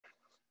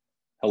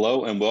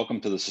Hello and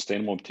welcome to the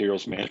Sustainable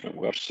Materials Management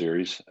Web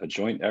Series, a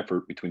joint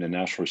effort between the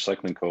National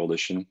Recycling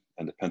Coalition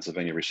and the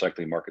Pennsylvania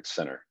Recycling Market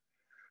Center.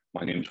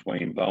 My name is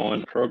Wayne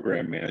Bowen,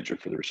 Program Manager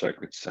for the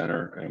Recycling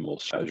Center, and will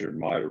serve as your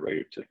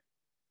moderator today.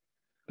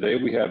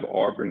 Today we have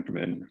Aubryn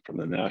from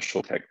the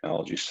National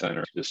Technology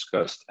Center to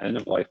discuss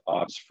end-of-life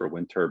options for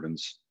wind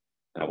turbines.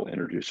 I will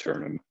introduce her in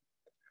a moment.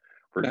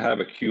 We're going to have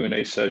a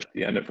Q&A session at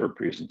the end of her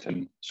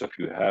presentation, so if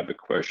you have a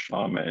question or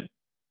comment,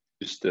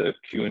 use the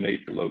Q&A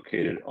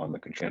located on the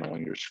control panel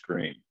on your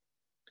screen.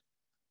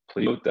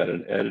 Please note that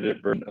an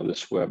edited version of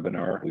this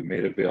webinar will be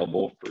made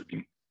available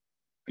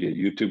via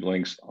YouTube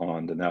links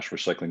on the National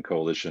Recycling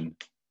Coalition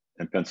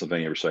and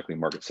Pennsylvania Recycling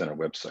Market Center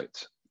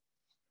websites.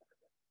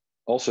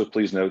 Also,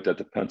 please note that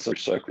the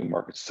Pennsylvania Recycling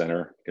Market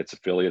Center, its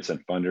affiliates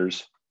and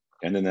funders,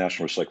 and the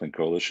National Recycling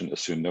Coalition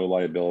assume no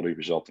liability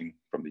resulting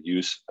from the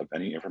use of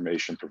any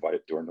information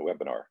provided during the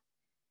webinar.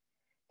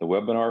 The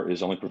webinar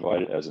is only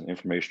provided as an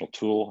informational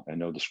tool and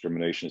no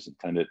discrimination is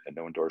intended and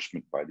no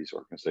endorsement by these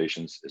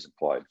organizations is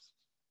implied.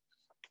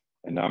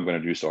 And now I'm going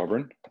to introduce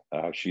Aubryn.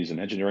 She's an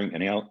engineering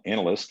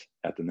analyst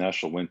at the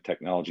National Wind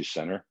Technology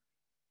Center,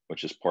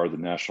 which is part of the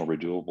National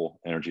Renewable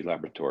Energy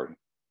Laboratory.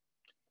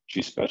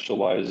 She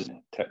specializes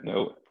in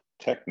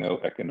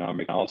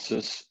techno-economic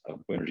analysis of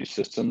wind energy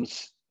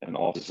systems and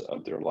also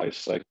of their life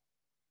cycle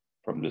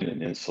from design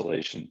and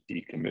installation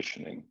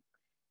decommissioning.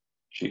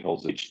 She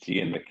holds a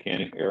PhD in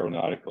mechanical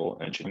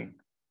aeronautical engineering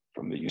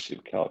from the University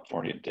of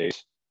California,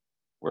 Davis,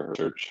 where her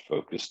research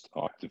focused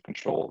on active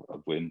control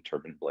of wind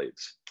turbine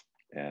blades.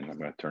 And I'm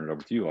going to turn it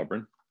over to you,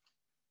 Aubryn.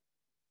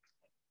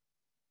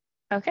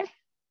 Okay,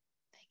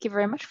 thank you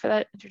very much for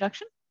that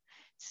introduction.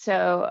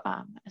 So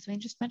as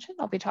Wayne just mentioned,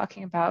 I'll be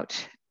talking about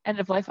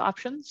end-of-life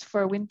options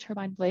for wind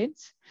turbine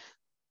blades.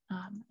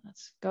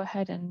 Let's go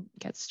ahead and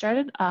get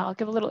started. I'll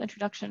give a little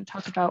introduction,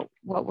 talk about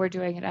what we're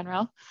doing at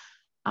NREL.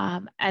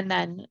 And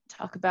then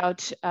talk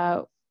about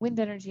wind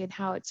energy and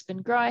how it's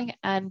been growing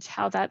and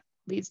how that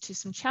leads to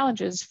some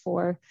challenges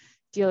for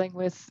dealing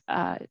with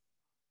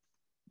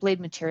blade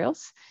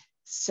materials.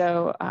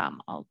 So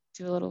I'll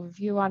do a little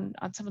review on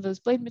some of those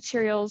blade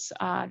materials,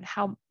 on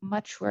how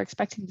much we're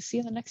expecting to see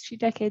in the next few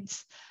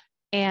decades,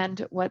 and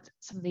what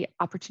some of the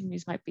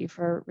opportunities might be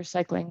for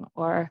recycling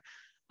or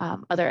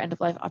other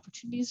end-of-life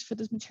opportunities for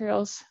those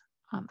materials,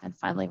 and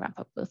finally wrap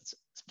up with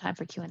some time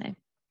for Q&A.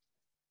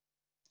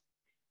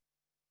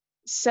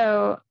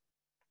 So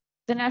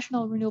the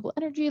National Renewable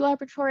Energy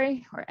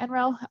Laboratory, or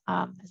NREL,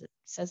 as it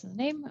says in the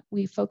name,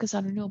 we focus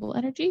on renewable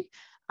energy.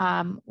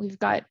 We've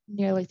got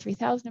nearly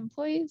 3,000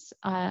 employees,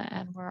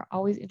 and we're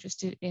always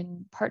interested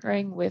in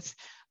partnering with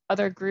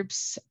other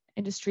groups,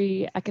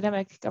 industry,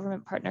 academic,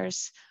 government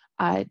partners,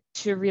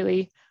 to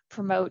really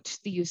promote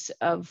the use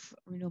of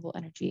renewable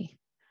energy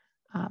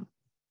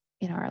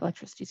in our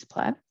electricity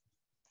supply.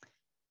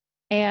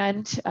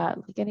 And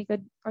like any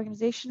good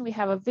organization, we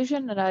have a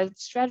vision and a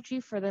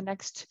strategy for the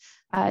next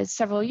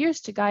several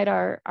years to guide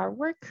our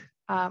work.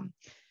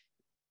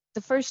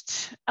 The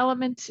first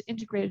element,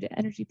 integrated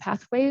energy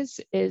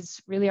pathways,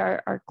 is really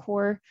our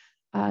core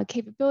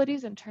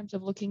capabilities in terms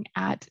of looking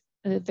at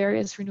the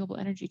various renewable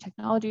energy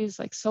technologies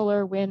like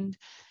solar, wind,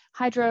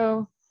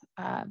 hydro,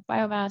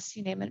 biomass,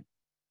 you name it,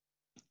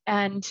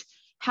 and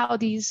how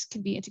these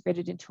can be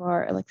integrated into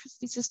our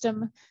electricity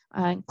system,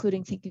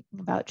 including thinking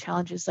about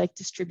challenges like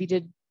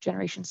distributed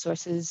generation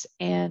sources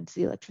and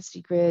the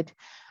electricity grid,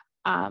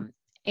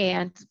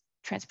 and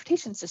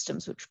transportation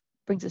systems, which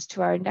brings us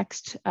to our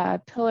next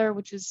pillar,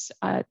 which is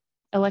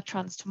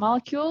electrons to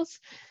molecules.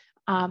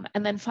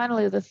 And then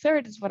finally, the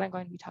third is what I'm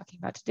going to be talking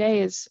about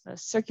today, is a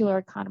circular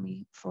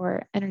economy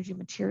for energy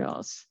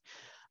materials.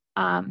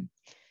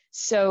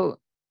 So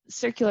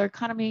circular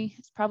economy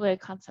is probably a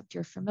concept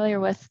you're familiar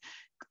with.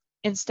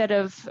 Instead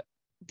of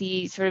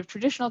the sort of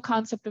traditional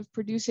concept of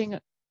producing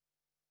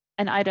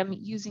an item,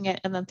 using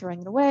it, and then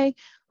throwing it away,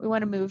 we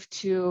want to move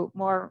to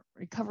more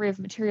recovery of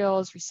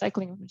materials,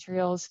 recycling of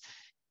materials,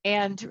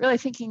 and really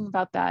thinking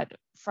about that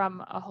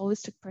from a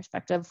holistic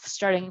perspective,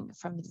 starting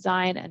from the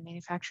design and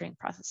manufacturing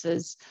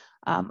processes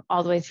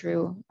all the way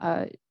through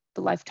the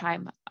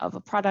lifetime of a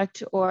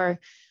product, or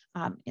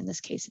in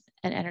this case,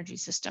 an energy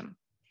system.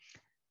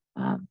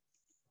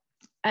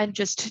 And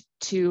just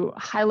to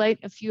highlight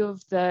a few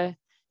of the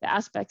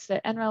aspects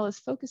that NREL is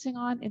focusing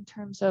on in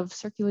terms of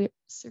circular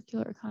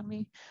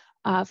economy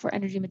for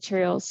energy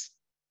materials.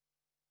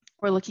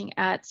 We're looking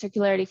at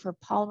circularity for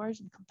polymers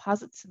and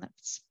composites, and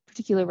that's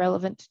particularly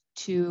relevant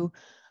to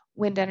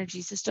wind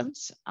energy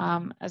systems,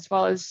 as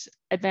well as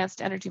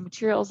advanced energy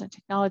materials and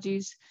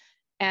technologies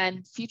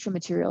and future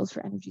materials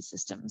for energy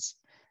systems.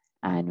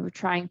 And we're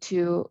trying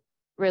to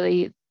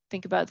really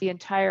think about the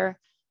entire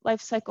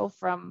life cycle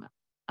from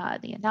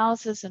the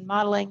analysis and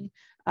modeling,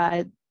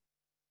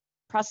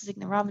 processing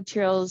the raw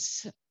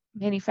materials,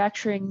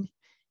 manufacturing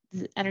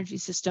the energy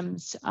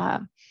systems,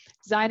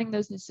 designing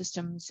those new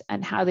systems,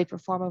 and how they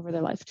perform over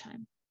their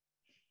lifetime.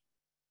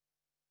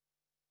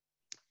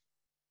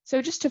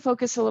 So just to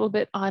focus a little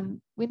bit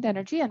on wind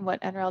energy and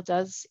what NREL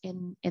does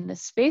in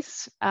this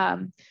space,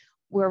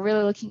 we're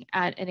really looking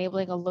at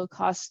enabling a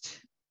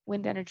low-cost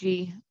wind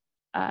energy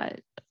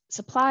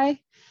supply,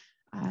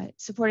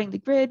 supporting the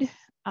grid,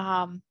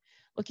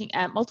 looking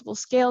at multiple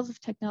scales of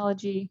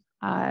technology,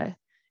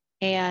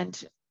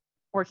 and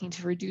working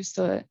to reduce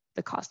the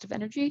cost of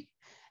energy.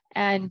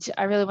 And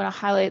I really want to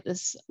highlight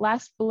this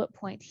last bullet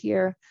point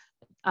here,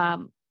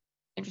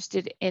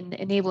 interested in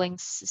enabling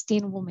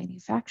sustainable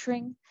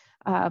manufacturing,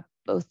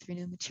 both through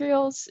new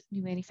materials,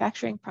 new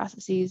manufacturing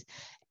processes,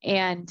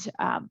 and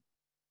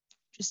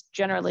just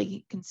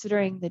generally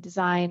considering the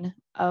design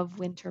of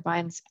wind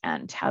turbines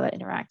and how that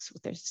interacts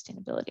with their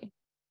sustainability.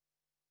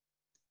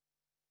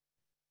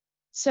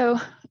 So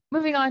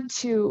moving on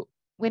to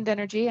wind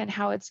energy and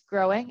how it's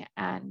growing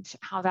and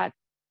how that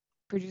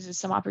produces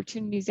some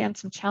opportunities and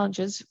some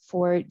challenges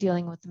for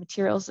dealing with the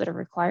materials that are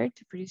required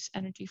to produce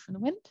energy from the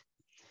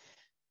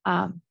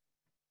wind.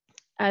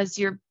 As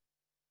you're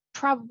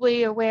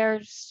probably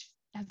aware,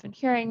 have been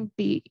hearing,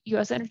 the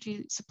US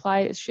energy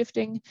supply is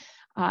shifting.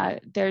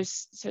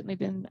 There's certainly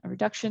been a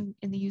reduction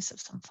in the use of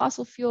some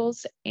fossil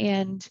fuels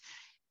and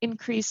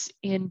increase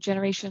in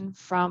generation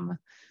from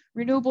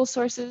renewable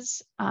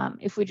sources.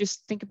 If we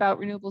just think about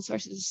renewable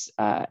sources,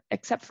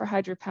 except for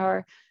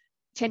hydropower,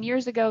 10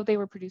 years ago, they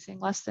were producing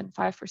less than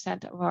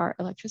 5% of our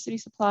electricity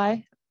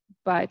supply,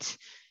 but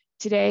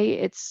today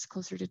it's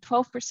closer to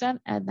 12%,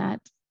 and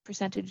that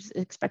percentage is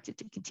expected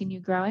to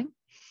continue growing.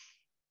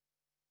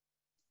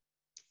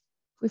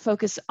 If we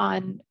focus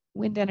on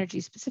wind energy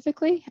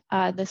specifically,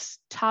 this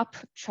top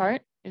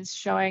chart is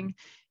showing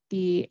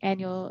the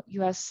annual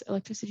US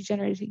electricity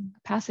generating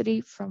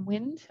capacity from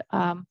wind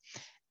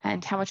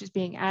and how much is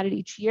being added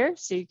each year.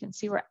 So you can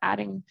see we're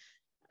adding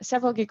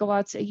several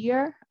gigawatts a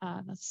year.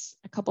 That's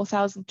a couple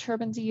thousand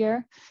turbines a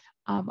year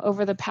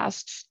over the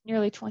past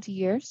nearly 20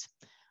 years.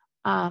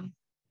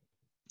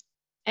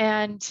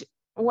 And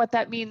what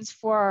that means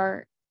for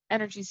our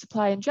energy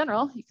supply in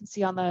general, you can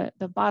see on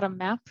the bottom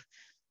map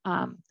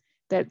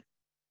that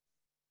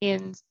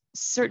in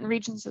certain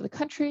regions of the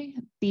country,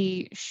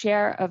 the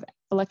share of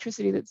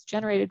electricity that's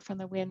generated from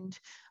the wind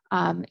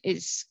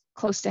is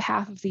close to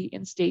half of the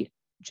in-state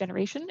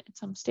generation in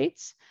some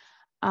states.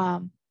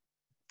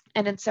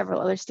 And in several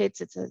other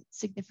states, it's a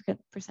significant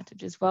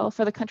percentage as well.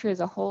 For the country as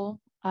a whole,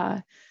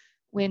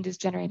 wind is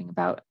generating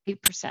about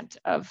 8%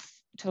 of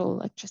total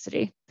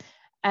electricity.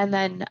 And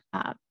then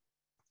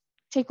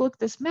take a look at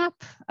this map.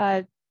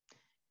 We're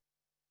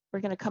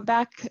going to come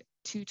back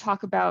to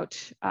talk about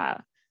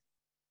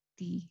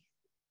the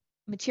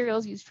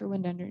materials used for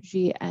wind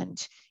energy,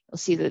 and you'll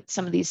see that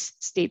some of these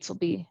states will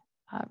be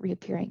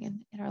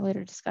reappearing in our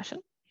later discussion.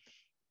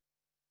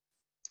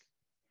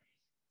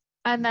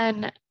 And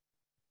then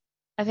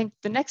I think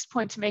the next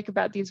point to make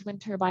about these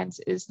wind turbines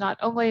is not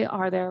only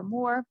are there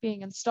more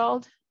being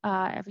installed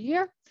every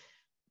year,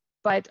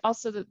 but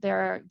also that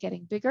they're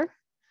getting bigger.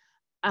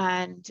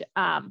 And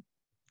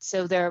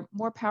so they're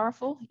more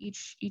powerful.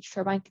 Each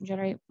turbine can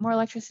generate more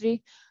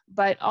electricity,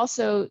 but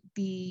also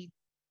the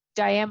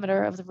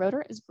diameter of the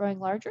rotor is growing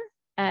larger.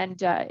 And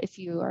if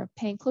you are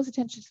paying close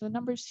attention to the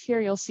numbers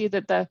here, you'll see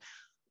that the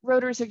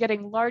rotors are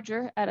getting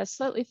larger at a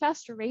slightly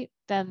faster rate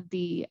than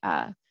the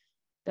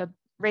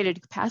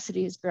rated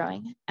capacity is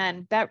growing.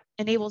 And that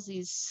enables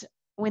these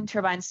wind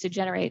turbines to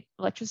generate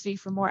electricity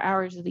for more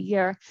hours of the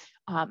year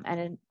and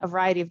in a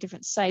variety of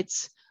different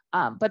sites.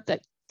 But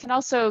that can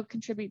also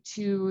contribute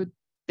to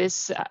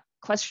this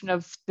question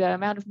of the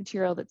amount of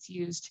material that's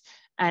used,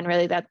 and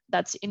really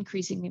that's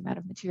increasing the amount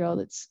of material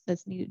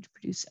that's needed to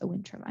produce a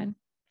wind turbine.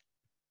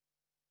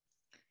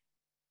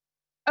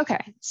 Okay,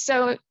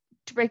 so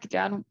to break it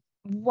down,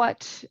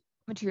 what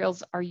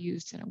materials are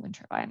used in a wind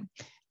turbine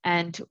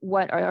and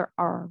what are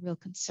our real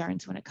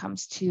concerns when it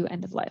comes to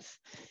end of life?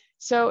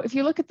 So if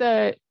you look at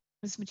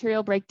this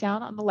material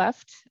breakdown on the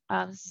left,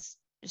 this is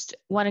just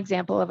one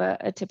example of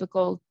a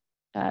typical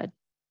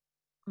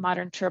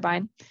modern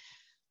turbine.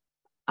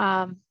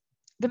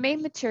 The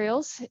main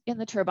materials in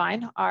the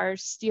turbine are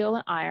steel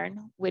and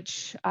iron,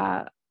 which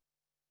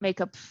make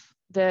up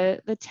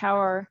the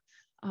tower,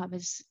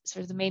 is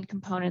sort of the main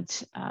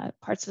component.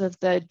 Parts of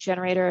the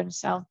generator and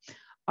cell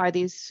are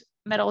these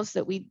metals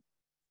that we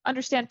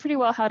understand pretty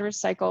well how to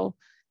recycle,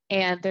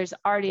 and there's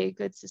already a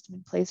good system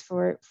in place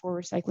for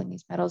recycling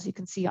these metals. You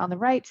can see on the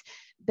right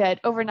that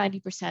over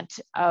 90%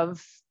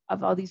 of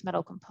all these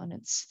metal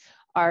components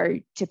are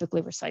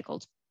typically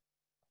recycled.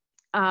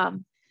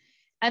 And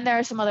there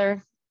are some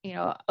other,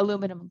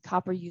 aluminum and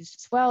copper used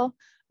as well.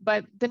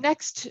 But the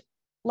next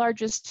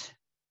largest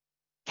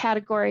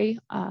category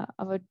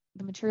of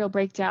the material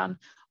breakdown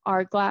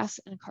are glass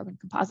and carbon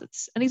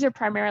composites. And these are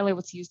primarily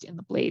what's used in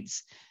the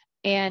blades.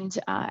 And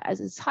as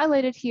is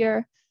highlighted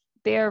here,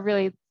 they are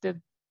really the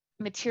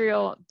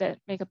material that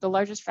make up the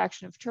largest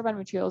fraction of turbine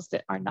materials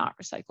that are not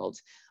recycled.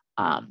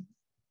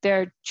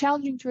 They're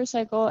challenging to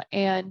recycle,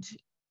 and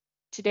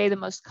today the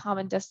most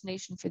common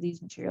destination for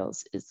these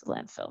materials is the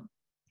landfill.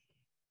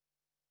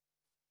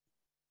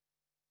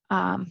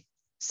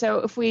 So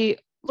if we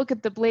look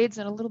at the blades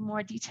in a little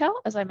more detail,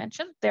 as I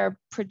mentioned, they're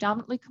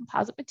predominantly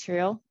composite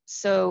material.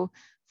 So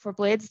for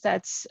blades,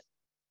 that's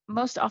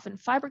most often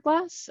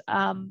fiberglass,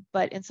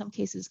 but in some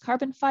cases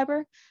carbon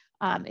fiber.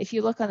 If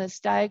you look on this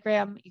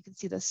diagram, you can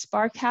see the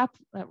spar cap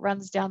that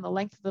runs down the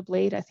length of the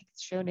blade. I think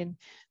it's shown in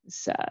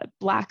this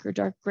black or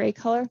dark gray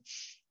color.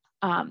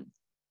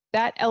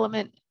 That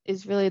element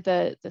is really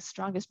the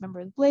strongest member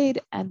of the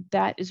blade, and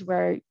that is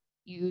where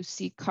you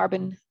see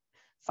carbon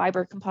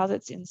fiber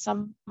composites in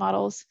some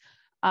models.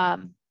 But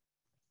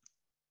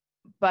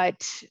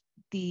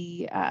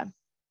the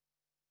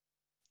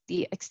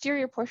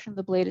exterior portion of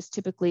the blade is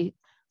typically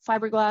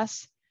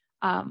fiberglass.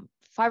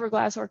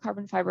 Fiberglass or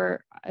carbon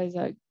fiber is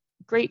a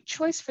great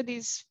choice for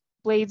these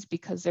blades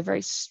because they're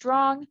very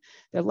strong,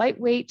 they're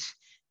lightweight,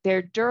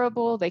 they're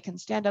durable, they can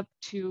stand up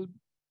to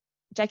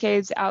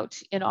decades out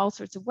in all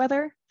sorts of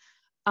weather.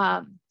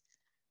 The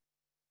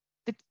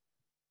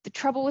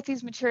trouble with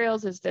these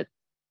materials is that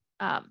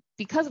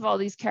because of all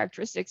these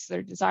characteristics that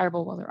are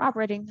desirable while they're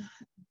operating,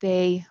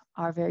 they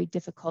are very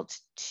difficult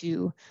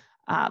to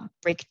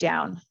break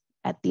down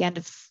at the end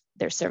of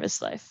their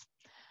service life.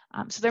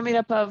 So they're made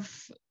up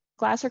of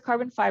glass or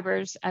carbon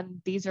fibers,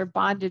 and these are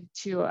bonded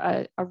to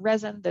a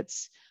resin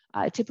that's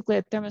typically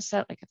a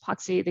thermoset like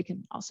epoxy. They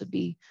can also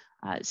be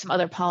some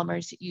other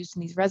polymers used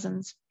in these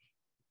resins.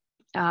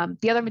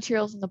 The other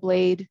materials in the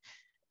blade,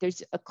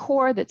 there's a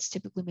core that's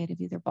typically made of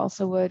either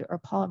balsa wood or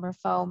polymer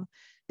foam.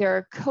 There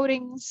are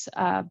coatings,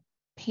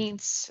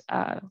 paints,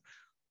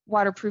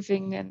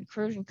 waterproofing and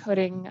corrosion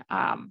coating.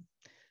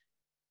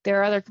 There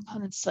are other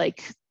components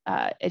like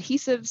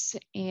adhesives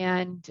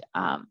and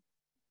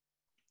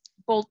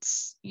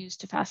bolts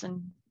used to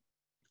fasten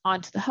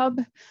onto the hub,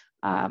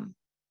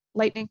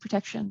 lightning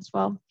protection as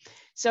well.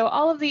 So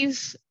all of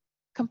these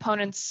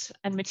components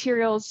and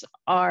materials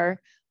are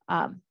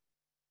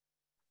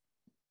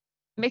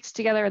mixed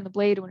together in the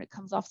blade when it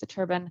comes off the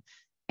turbine.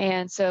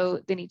 And so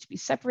they need to be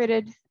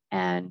separated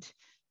and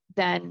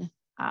then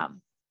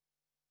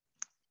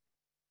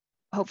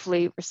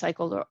hopefully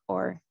recycled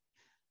or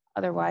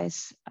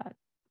otherwise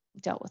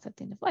dealt with at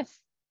the end of life.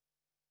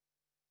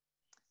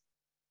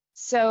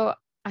 So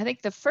I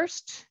think the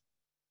first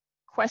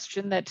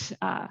question that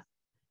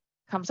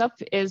comes up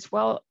is,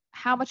 well,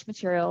 how much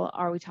material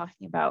are we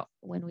talking about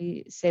when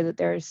we say that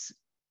there's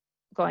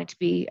going to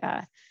be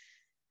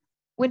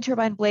wind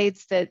turbine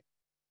blades that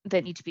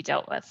need to be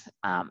dealt with?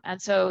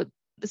 And so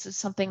this is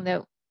something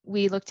that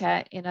we looked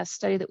at in a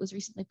study that was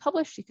recently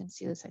published. You can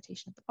see the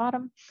citation at the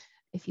bottom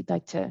if you'd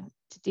like to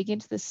dig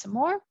into this some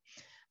more.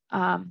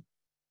 And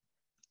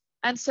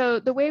so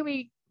the way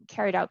we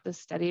carried out this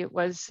study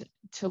was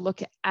to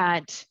look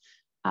at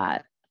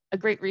a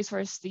great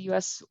resource, the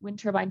US Wind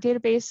Turbine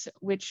Database,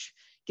 which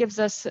gives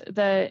us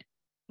the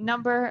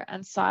number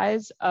and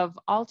size of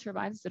all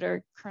turbines that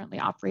are currently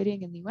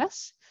operating in the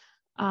US.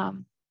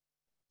 And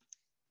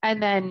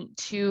then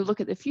to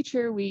look at the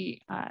future,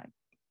 we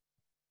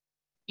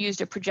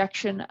used a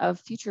projection of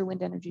future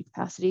wind energy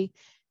capacity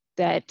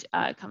that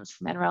comes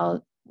from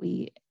NREL.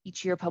 We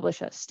each year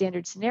publish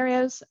standard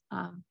scenarios.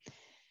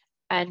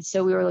 And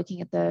so we were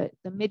looking at the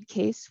mid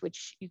case,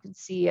 which you can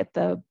see at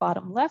the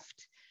bottom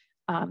left.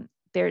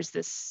 There's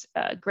this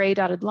gray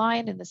dotted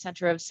line in the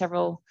center of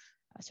several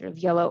sort of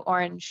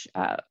yellow-orange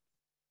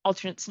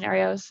alternate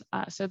scenarios.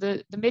 So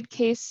the mid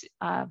case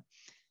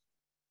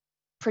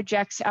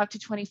projects out to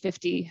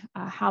 2050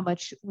 how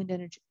much wind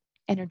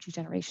energy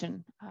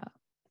generation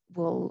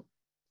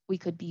we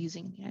could be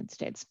using in the United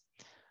States.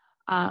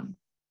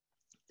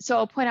 So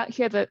I'll point out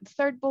here the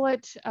third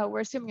bullet,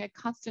 we're assuming a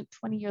constant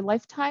 20-year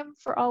lifetime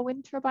for all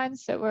wind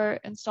turbines that were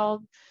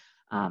installed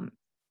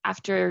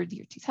after the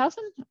year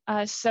 2000.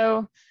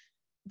 So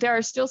there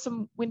are still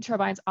some wind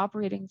turbines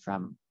operating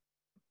from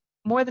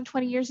more than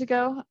 20 years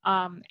ago.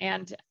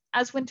 And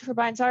as wind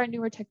turbines are a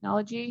newer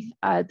technology,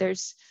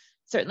 there's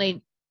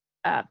certainly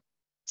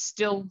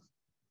still,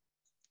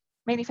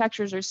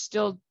 manufacturers are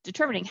still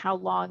determining how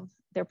long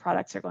their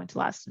products are going to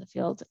last in the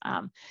field.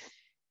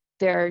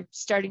 They're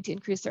starting to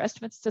increase their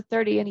estimates to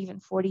 30 and even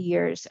 40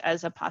 years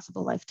as a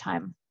possible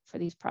lifetime for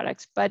these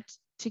products. But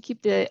to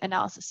keep the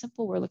analysis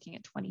simple, we're looking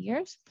at 20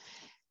 years.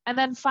 And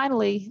then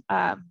finally,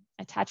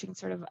 attaching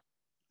sort of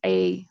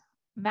a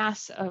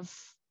mass of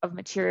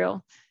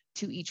material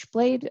to each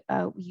blade.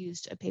 We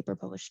used a paper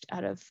published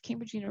out of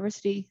Cambridge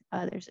University.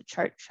 There's a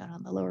chart shown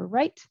on the lower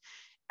right,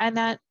 and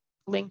that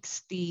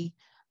links the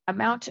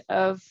amount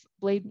of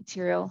blade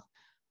material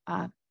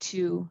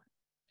to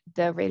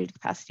the rated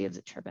capacity of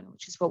the turbine,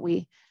 which is what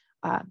we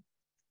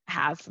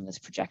have from this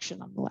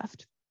projection on the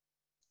left.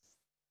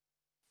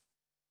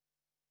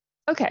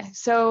 Okay,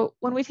 so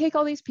when we take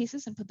all these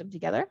pieces and put them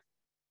together,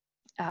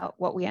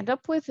 what we end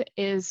up with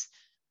is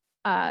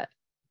a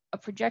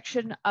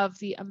projection of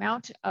the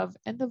amount of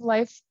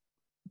end-of-life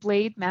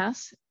blade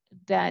mass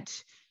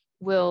that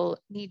will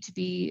need to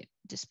be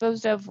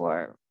disposed of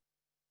or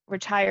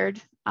retired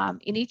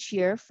in each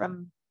year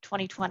from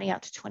 2020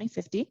 out to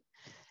 2050.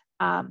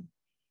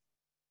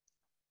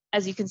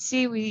 As you can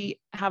see,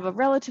 we have a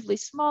relatively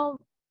small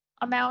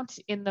amount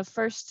in the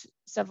first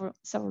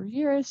several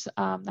years.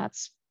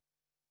 That's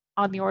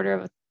on the order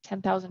of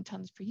 10,000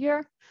 tons per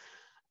year.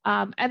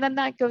 And then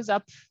that goes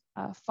up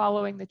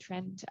following the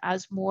trend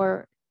as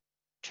more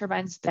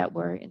turbines that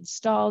were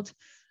installed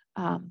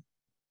come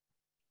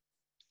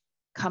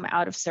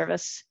out of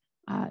service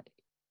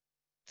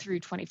through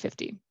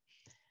 2050.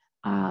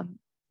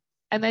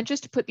 And then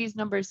just to put these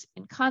numbers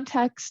in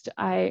context,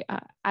 I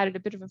added a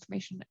bit of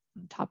information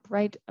on the top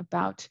right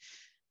about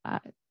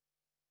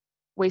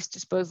waste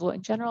disposal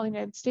in general in the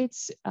United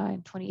States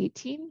in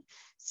 2018.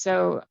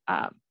 So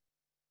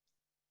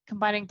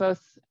combining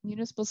both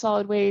municipal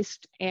solid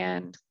waste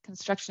and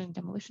construction and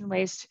demolition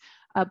waste,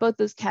 both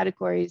those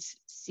categories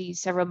see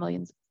several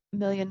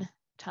million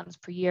tons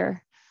per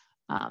year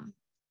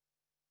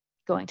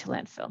going to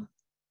landfill.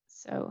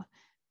 So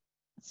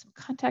some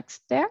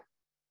context there.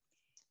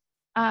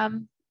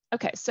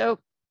 Okay, so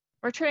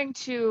returning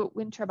to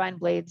wind turbine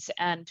blades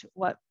and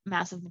what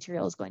massive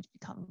material is going to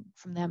be coming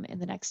from them in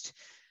the next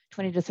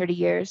 20 to 30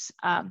 years.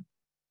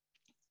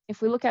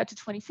 If we look out to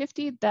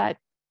 2050, that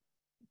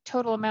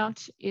total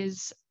amount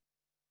is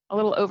a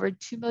little over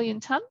 2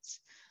 million tons.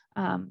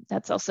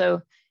 That's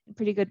also in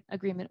pretty good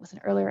agreement with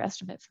an earlier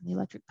estimate from the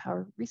Electric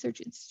Power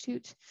Research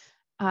Institute.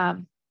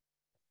 But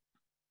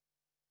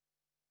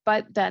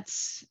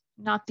that's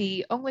not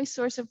the only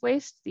source of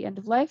waste, the end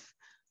of life.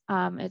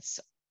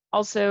 It's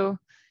also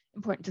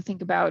important to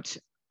think about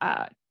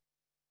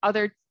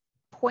other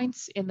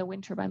points in the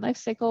wind turbine life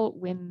cycle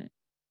when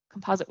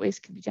composite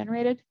waste can be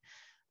generated.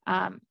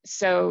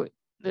 So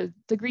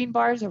the green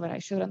bars are what I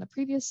showed on the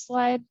previous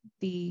slide,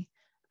 the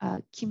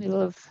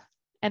cumulative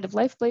end of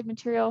life blade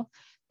material.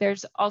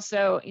 There's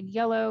also in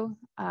yellow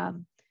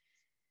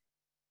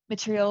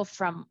material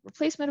from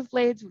replacement of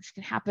blades, which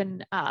can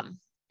happen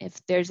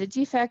if there's a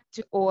defect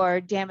or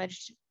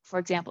damage, for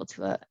example,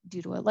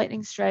 due to a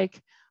lightning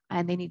strike,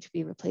 and they need to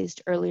be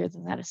replaced earlier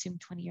than that assumed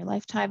 20-year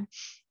lifetime.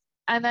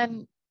 And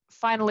then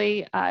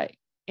finally,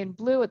 in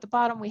blue at the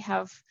bottom, we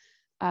have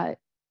the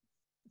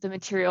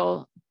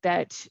material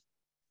that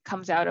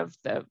comes out of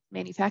the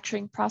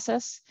manufacturing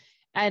process.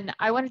 And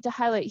I wanted to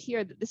highlight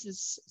here that this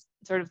is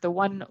sort of the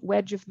one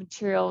wedge of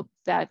material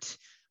that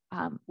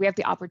we have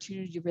the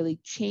opportunity to really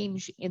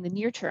change in the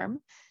near term.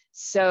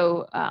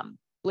 So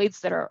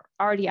blades that are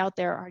already out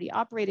there, already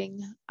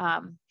operating,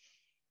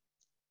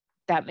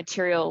 that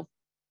material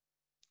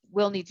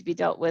will need to be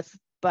dealt with,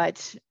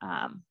 but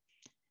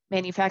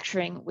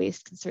manufacturing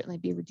waste can certainly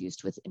be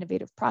reduced with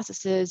innovative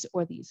processes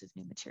or the use of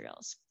new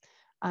materials.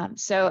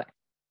 So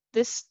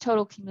this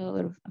total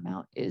cumulative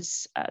amount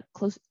is a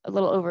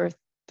little over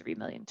 3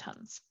 million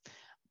tons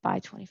by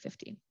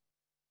 2050.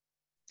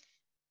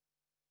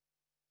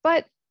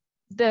 But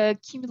the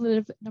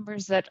cumulative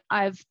numbers that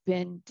I've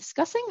been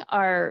discussing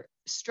are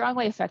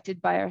strongly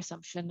affected by our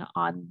assumption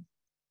on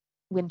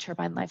wind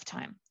turbine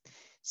lifetime.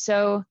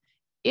 So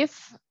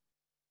if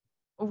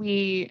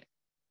we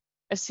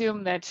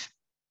assume that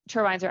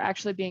turbines are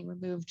actually being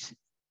removed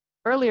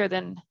earlier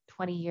than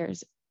 20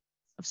 years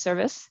of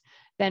service,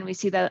 then we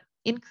see that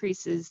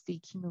increases the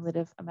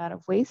cumulative amount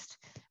of waste.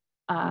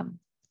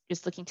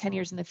 Just looking 10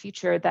 years in the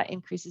future, that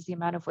increases the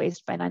amount of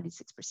waste by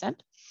 96%.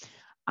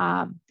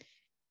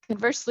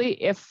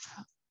 Conversely, if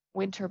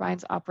wind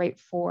turbines operate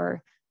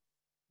for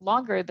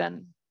longer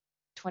than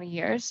 20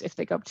 years, if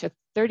they go up to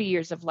 30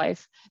 years of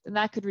life, then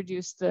that could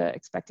reduce the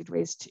expected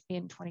waste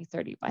in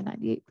 2030 by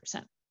 98%.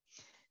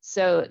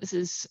 So this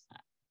is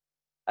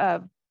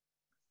a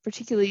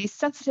particularly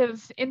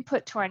sensitive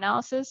input to our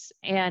analysis.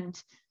 And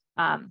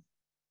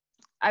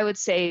I would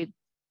say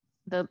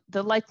the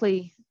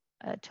likely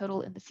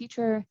total in the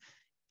future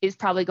is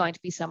probably going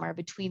to be somewhere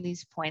between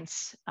these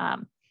points,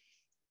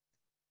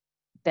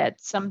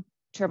 that some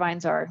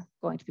turbines are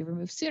going to be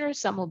removed sooner,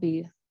 some will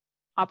be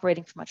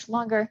operating for much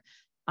longer.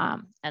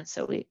 And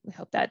so we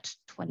hope that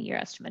 20-year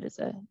estimate is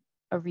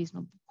a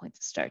reasonable point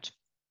to start.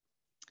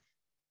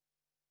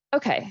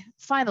 Okay,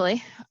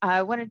 finally,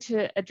 I wanted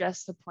to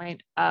address the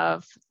point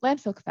of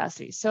landfill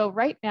capacity. So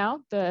right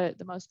now, the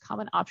most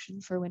common option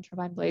for wind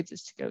turbine blades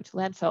is to go to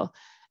landfill.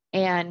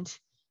 And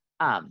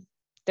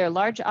they're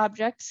large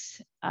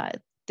objects.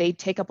 They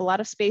take up a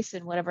lot of space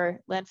in whatever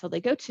landfill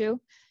they go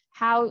to.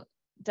 How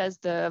does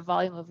the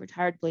volume of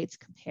retired blades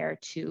compare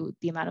to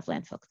the amount of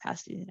landfill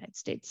capacity in the United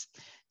States?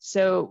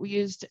 So we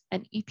used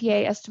an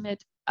EPA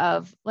estimate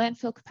of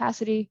landfill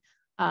capacity,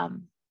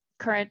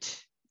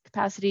 current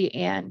capacity,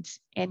 and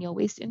annual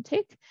waste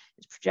intake.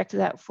 It's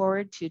projected that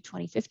forward to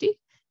 2050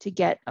 to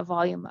get a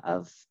volume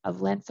of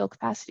landfill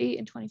capacity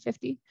in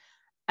 2050.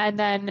 And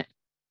then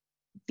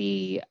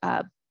the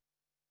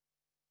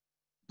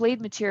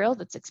blade material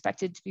that's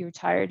expected to be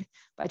retired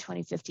by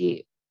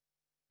 2050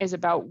 is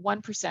about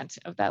 1%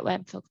 of that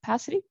landfill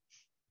capacity.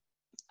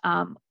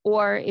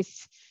 Or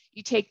if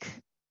you take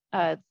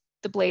the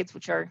blades,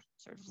 which are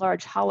sort of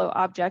large hollow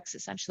objects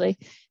essentially,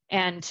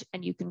 and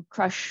you can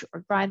crush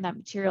or grind that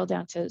material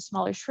down to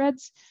smaller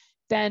shreds,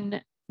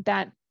 then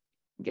that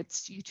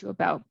gets you to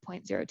about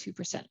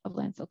 0.02% of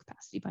landfill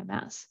capacity by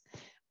mass.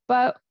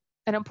 But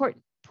an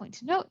important point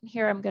to note, and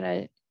here I'm going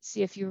to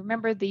see if you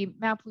remember the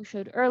map we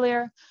showed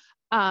earlier.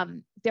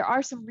 There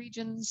are some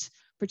regions,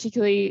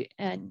 particularly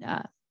in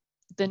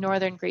the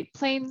northern Great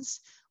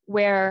Plains,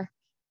 where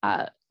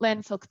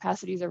landfill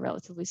capacities are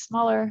relatively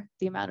smaller,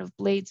 the amount of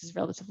blades is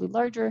relatively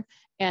larger,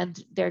 and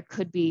there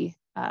could be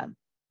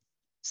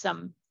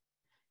some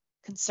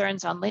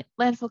concerns on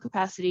landfill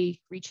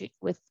capacity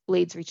with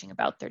blades reaching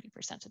about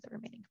 30% of the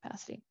remaining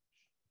capacity,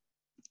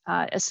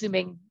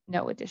 assuming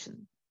no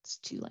additions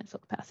to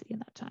landfill capacity in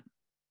that time.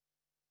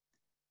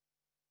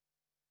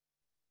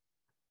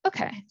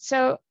 Okay,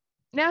 so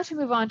now to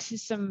move on to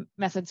some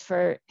methods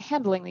for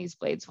handling these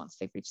blades once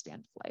they've reached the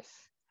end of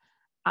life.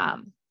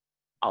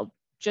 I'll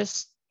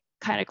just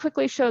kind of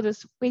quickly show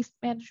this waste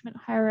management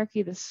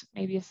hierarchy. This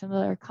may be a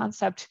familiar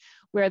concept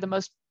where the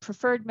most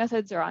preferred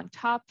methods are on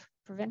top,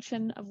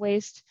 prevention of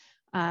waste.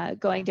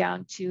 Going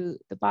down to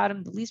the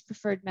bottom, the least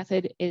preferred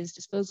method is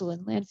disposal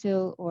in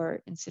landfill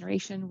or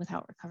incineration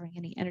without recovering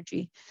any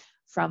energy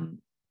from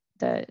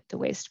the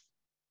waste.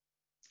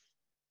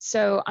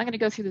 So I'm going to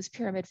go through this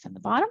pyramid from the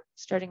bottom,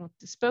 starting with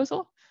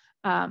disposal.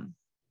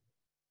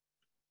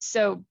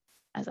 So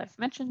as I've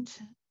mentioned,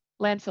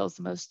 landfill is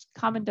the most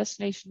common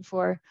destination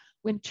for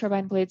wind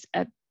turbine blades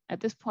at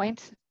this point.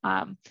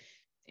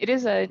 It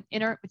is an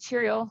inert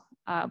material,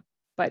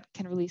 but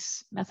can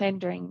release methane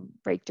during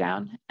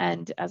breakdown.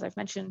 And as I've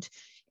mentioned,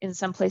 in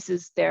some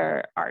places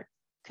there are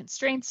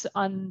constraints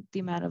on the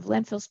amount of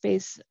landfill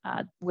space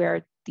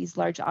where these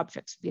large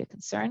objects would be a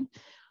concern.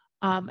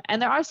 And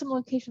there are some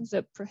locations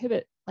that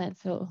prohibit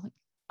landfill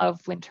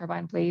of wind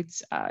turbine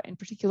blades. In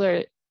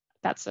particular,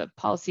 that's a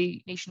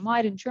policy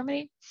nationwide in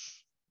Germany,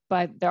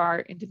 but there are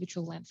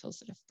individual landfills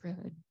that have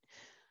prohibited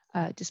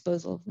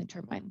disposal of wind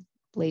turbine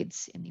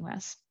blades in the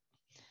US.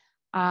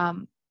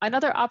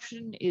 Another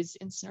option is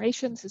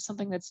incineration. This is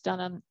something that's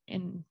done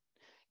in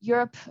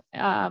Europe.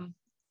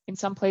 In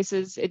some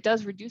places, it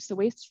does reduce the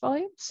waste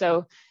volume.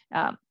 So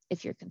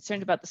if you're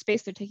concerned about the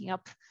space they're taking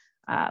up,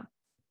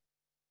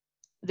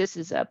 this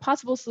is a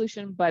possible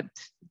solution, but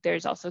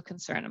there's also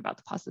concern about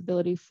the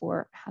possibility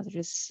for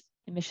hazardous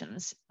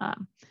emissions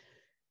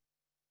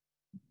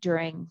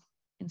during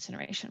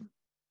incineration.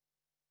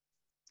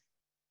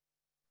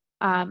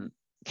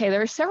 Okay,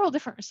 there are several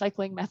different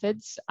recycling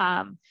methods,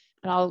 and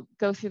I'll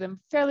go through them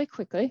fairly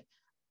quickly.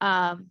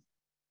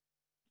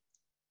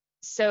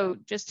 So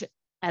just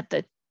at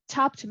the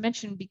top to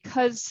mention,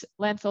 because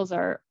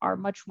landfills are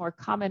much more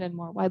common and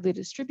more widely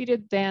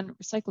distributed than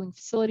recycling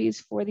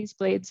facilities for these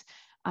blades,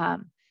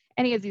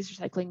 any of these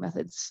recycling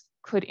methods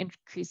could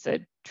increase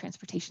the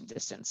transportation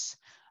distance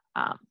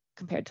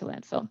compared to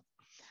landfill.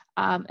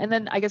 And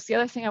then I guess the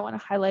other thing I want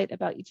to highlight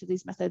about each of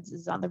these methods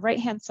is on the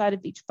right-hand side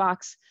of each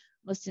box,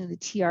 listing the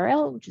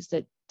TRL, which is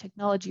the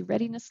technology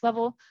readiness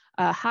level.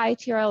 High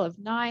TRL of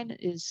 9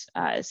 is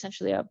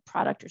essentially a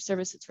product or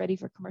service that's ready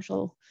for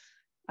commercial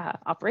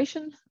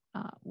operation,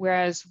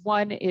 whereas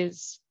 1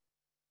 is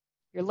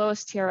your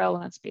lowest TRL,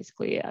 and that's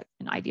basically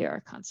an idea or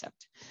a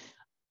concept.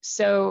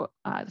 So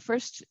the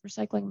first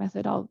recycling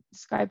method I'll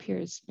describe here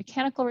is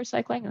mechanical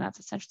recycling, and that's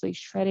essentially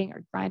shredding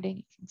or grinding.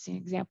 You can see an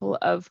example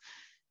of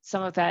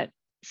some of that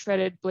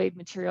shredded blade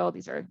material.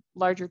 These are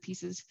larger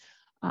pieces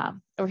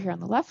over here on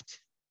the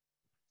left.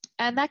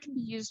 And that can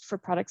be used for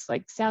products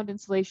like sound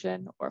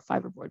insulation or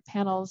fiberboard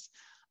panels.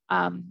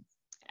 And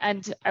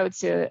I would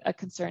say a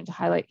concern to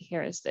highlight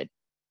here is that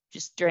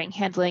just during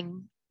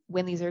handling,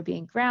 when these are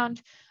being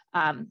ground,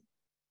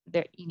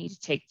 you need to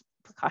take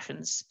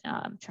precautions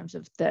in terms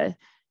of the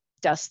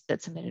dust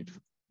that's emitted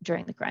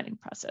during the grinding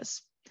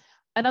process.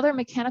 Another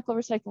mechanical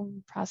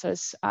recycling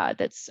process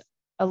that's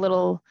a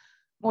little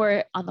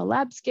more on the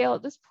lab scale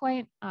at this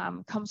point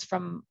comes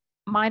from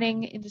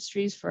mining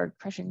industries for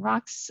crushing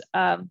rocks,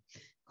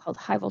 called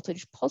high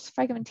voltage pulse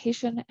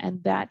fragmentation,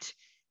 and that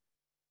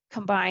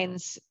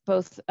combines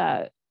both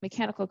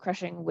mechanical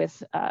crushing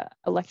with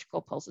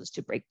electrical pulses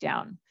to break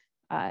down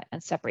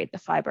and separate the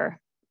fiber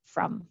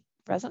from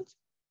resin.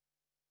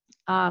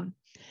 And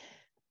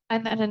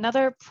then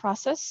another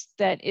process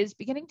that is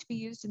beginning to be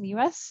used in the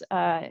US,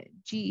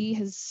 GE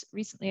has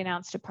recently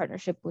announced a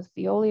partnership with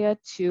Veolia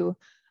to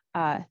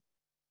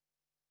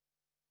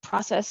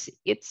process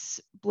its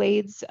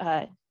blades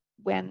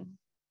when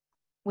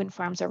wind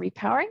farms are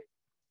repowering.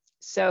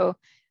 So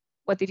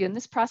what they do in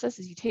this process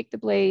is you take the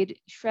blade,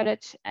 shred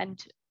it,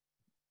 and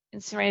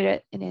incinerate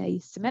it in a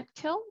cement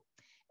kiln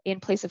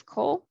in place of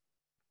coal.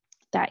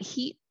 That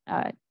heat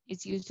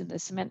is used in the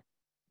cement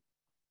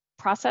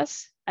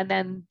process, and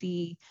then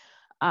the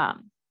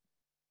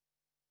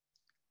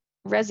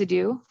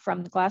residue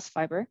from the glass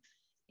fiber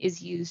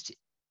is used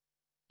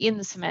in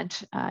the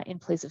cement in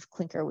place of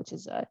clinker, which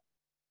is a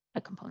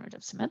component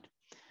of cement.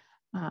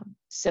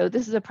 So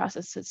this is a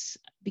process that's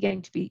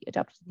beginning to be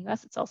adopted in the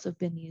US. It's also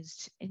been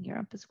used in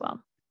Europe as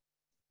well.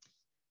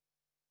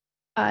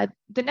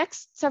 The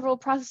next several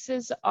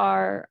processes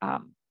are,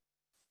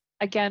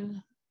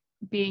 again,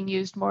 being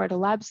used more at a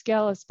lab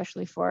scale,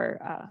 especially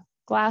for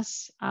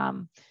glass,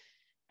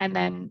 and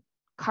then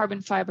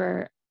carbon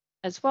fiber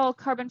as well.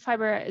 Carbon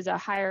fiber is a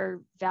higher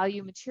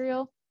value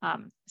material.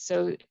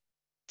 So to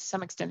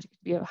some extent, it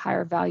could be a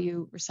higher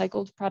value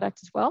recycled product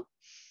as well.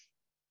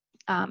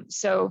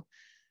 So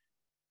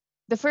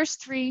the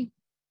first three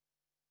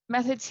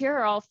methods here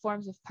are all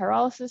forms of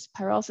pyrolysis.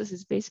 Pyrolysis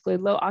is basically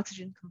low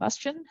oxygen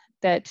combustion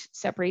that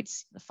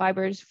separates the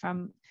fibers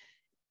from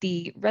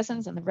the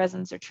resins, and the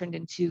resins are turned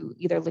into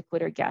either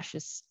liquid or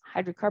gaseous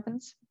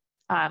hydrocarbons.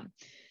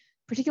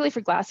 Particularly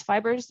for glass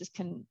fibers, this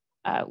can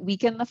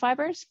weaken the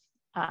fibers.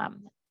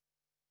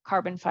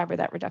 Carbon fiber,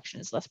 that reduction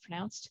is less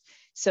pronounced.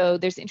 So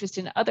there's interest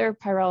in other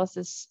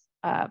pyrolysis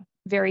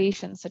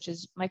variations, such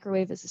as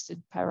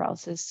microwave-assisted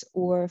pyrolysis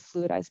or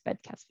fluidized bed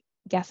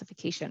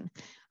gasification.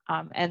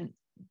 And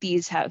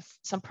these have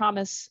some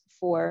promise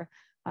for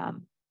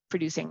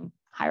producing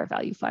higher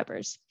value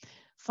fibers.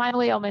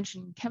 Finally, I'll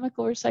mention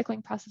chemical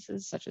recycling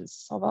processes such as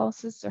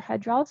solvolysis or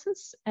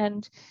hydrolysis.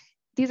 And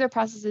these are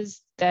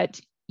processes that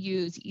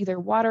use either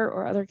water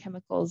or other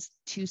chemicals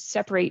to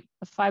separate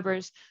the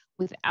fibers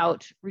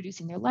without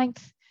reducing their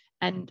length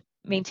and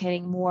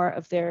maintaining more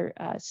of their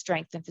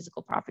strength and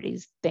physical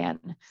properties than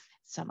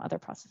some other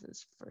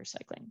processes for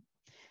recycling.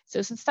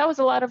 So since that was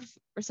a lot of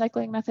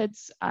recycling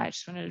methods, I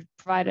just wanted to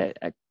provide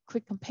a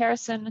quick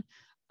comparison.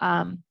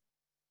 On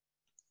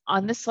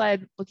this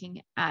slide,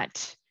 looking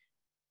at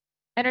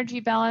energy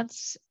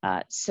balance.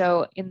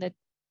 So in the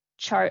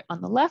chart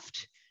on the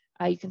left,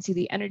 you can see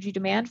the energy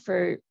demand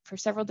for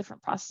several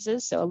different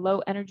processes. So a low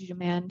energy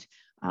demand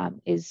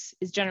is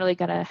generally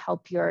going to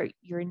help your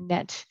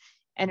net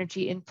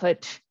energy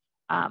input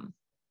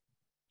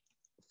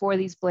for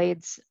these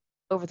blades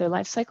over their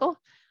life cycle.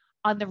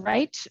 On the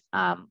right,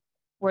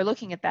 we're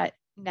looking at that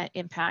net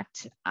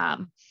impact.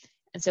 And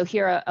so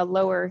here a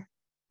lower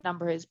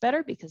number is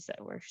better because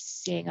we're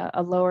seeing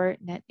a lower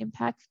net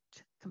impact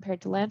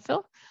compared to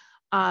landfill.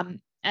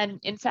 And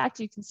in fact,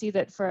 you can see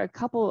that for a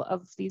couple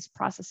of these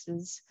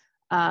processes,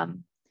 for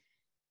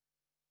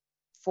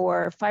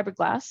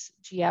fiberglass,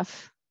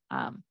 GF,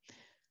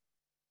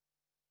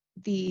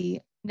 the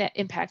net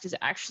impact is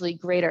actually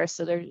greater.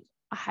 So there's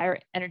a higher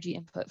energy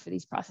input for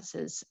these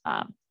processes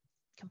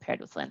compared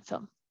with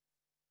landfill.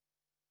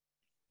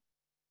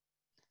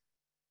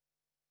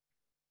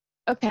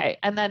 Okay,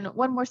 and then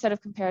one more set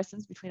of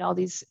comparisons between all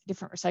these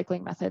different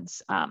recycling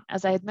methods.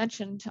 As I had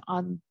mentioned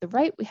on the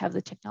right, we have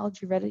the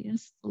technology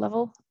readiness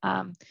level.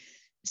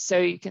 So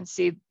you can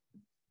see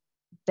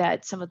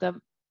that some of the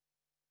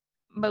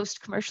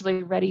most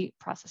commercially ready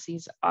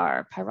processes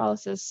are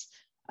pyrolysis,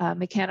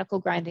 mechanical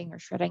grinding or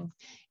shredding,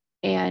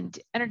 and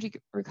energy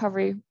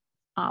recovery,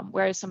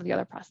 whereas some of the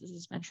other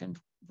processes mentioned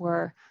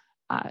were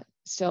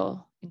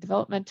still in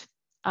development.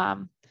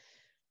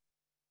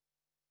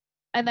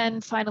 And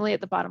then finally, at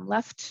the bottom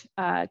left,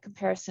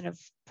 comparison of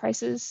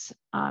prices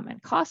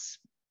and costs.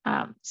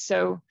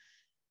 So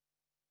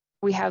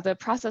we have the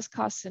process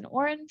costs in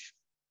orange.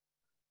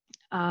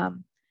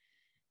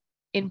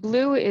 In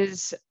blue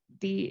is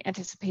the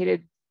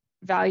anticipated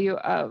value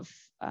of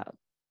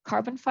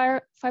carbon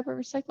fiber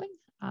recycling.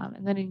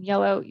 And then in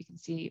yellow, you can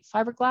see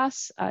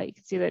fiberglass. You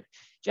can see that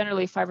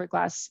generally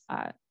fiberglass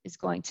is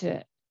going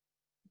to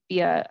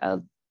be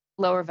a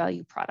lower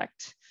value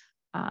product.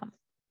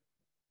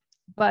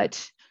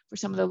 But for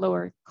some of the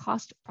lower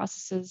cost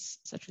processes,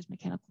 such as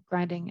mechanical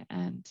grinding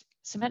and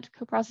cement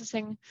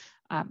co-processing,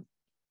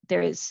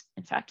 there is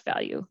in fact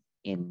value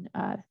in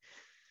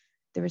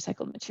the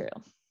recycled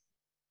material.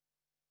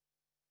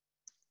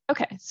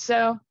 Okay,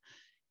 so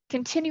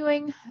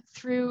continuing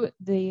through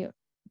the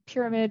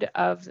pyramid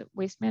of the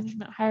waste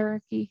management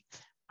hierarchy.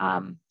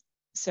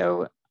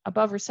 So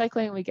above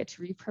recycling, we get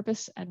to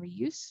repurpose and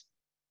reuse.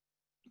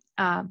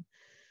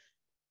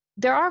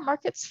 There are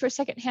markets for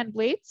secondhand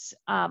blades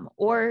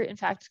or in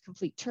fact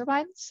complete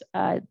turbines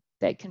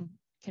that can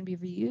be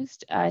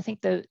reused. I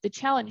think the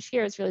challenge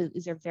here is really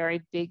these are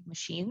very big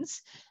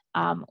machines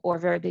or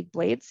very big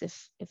blades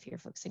if you're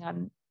focusing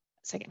on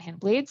secondhand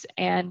blades,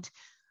 and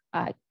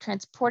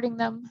transporting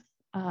them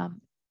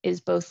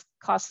is both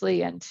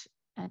costly and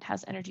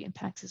has energy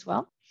impacts as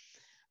well.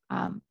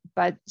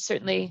 But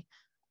certainly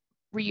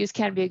reuse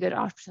can be a good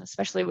option,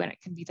 especially when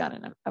it can be done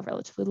in a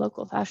relatively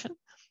local fashion.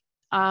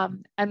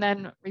 And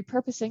then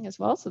repurposing as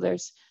well. So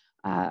there's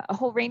a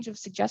whole range of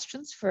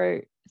suggestions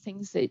for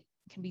things that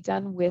can be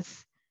done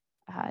with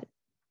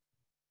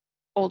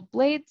old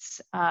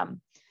blades,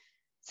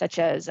 such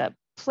as a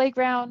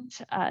playground.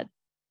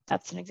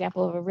 That's an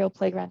example of a real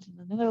playground in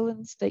the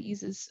Netherlands that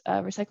uses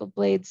recycled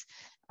blades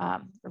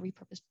or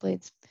repurposed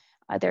blades.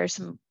 There are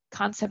some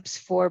concepts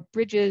for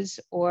bridges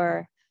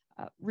or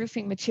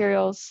roofing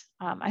materials.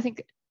 I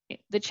think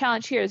the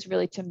challenge here is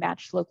really to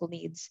match local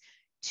needs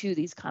to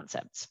these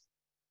concepts.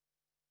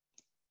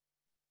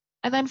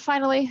 And then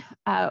finally,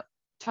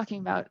 talking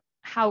about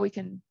how we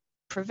can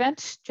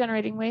prevent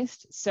generating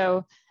waste.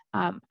 So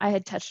I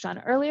had touched on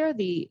earlier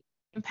the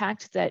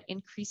impact that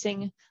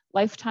increasing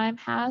lifetime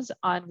has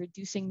on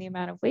reducing the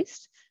amount of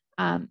waste.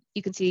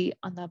 You can see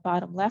on the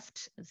bottom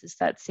left, this is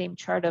that same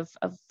chart of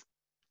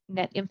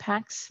net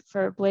impacts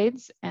for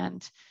blades,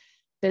 and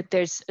that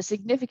there's a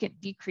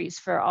significant decrease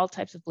for all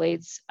types of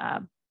blades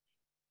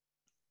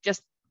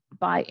just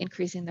by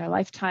increasing their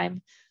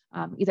lifetime.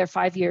 Either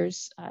 5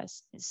 years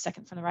is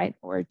second from the right,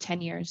 or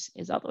 10 years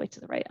is all the way to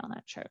the right on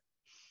that chart.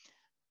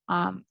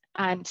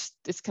 And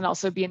this can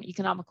also be an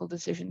economical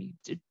decision.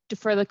 You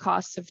defer the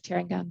costs of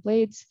tearing down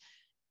blades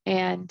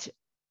and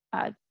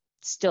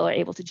still are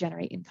able to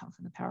generate income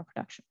from the power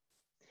production.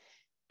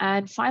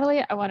 And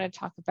finally, I want to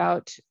talk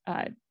about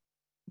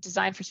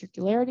design for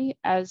circularity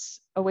as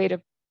a way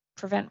to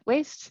prevent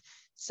waste.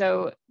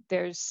 So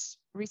there's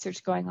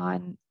research going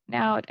on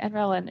now at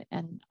NREL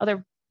and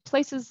other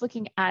places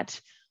looking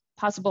at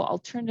possible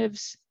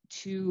alternatives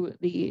to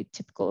the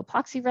typical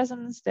epoxy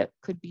resins that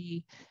could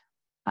be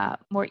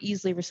more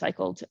easily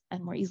recycled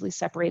and more easily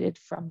separated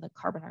from the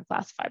carbon or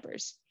glass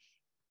fibers.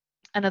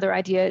 Another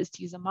idea is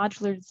to use a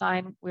modular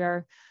design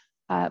where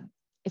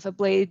if a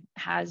blade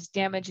has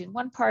damage in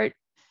one part,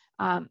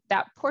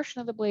 that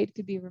portion of the blade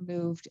could be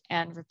removed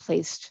and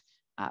replaced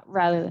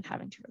rather than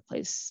having to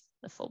replace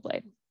the full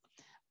blade.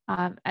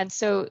 And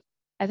so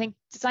I think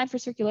design for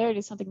circularity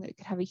is something that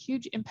could have a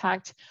huge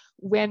impact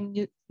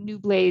when new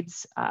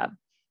blades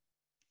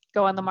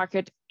go on the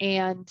market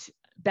and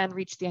then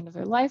reach the end of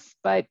their life.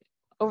 But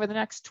over the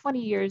next 20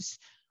 years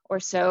or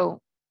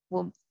so,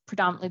 we'll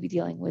predominantly be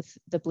dealing with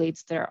the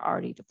blades that are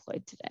already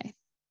deployed today.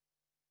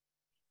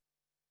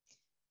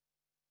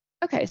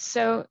 Okay,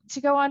 so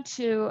to go on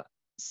to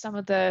some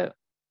of the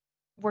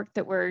work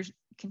that we're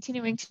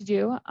continuing to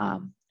do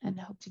and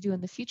hope to do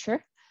in the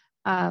future.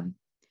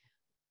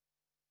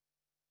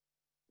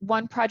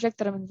 One project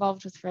that I'm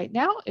involved with right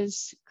now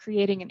is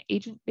creating an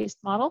agent-based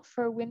model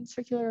for a wind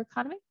circular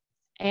economy.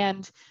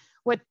 And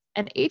what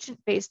an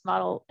agent-based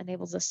model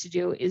enables us to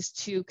do is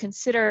to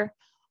consider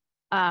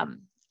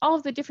all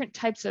of the different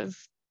types of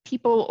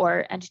people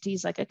or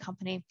entities like a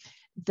company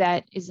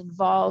that is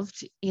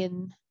involved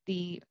in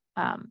the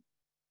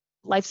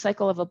life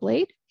cycle of a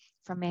blade,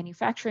 from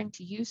manufacturing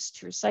to use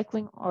to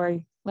recycling or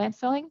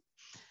landfilling.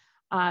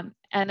 And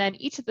then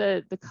each of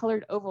the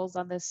colored ovals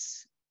on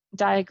this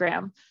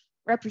diagram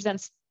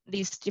represents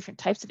these different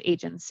types of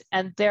agents,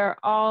 and they're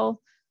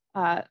all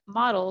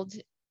modeled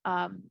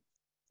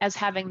as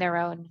having their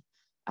own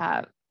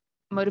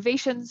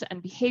motivations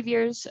and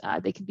behaviors.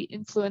 They can be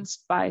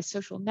influenced by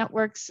social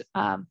networks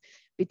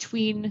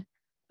between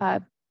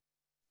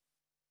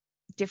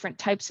different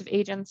types of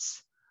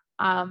agents.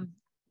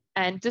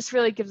 And this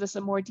really gives us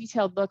a more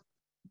detailed look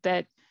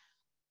that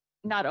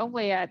not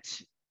only at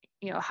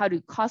how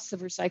do costs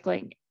of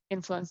recycling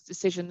influence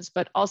decisions,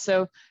 but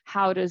also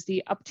how does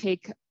the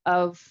uptake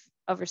of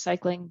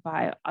recycling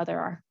by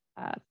other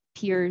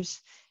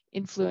peers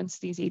influence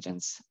these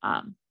agents.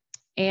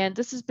 And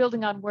this is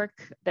building on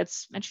work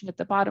that's mentioned at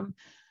the bottom.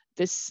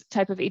 This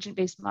type of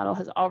agent-based model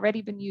has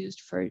already been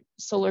used for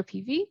solar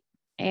PV,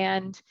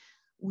 and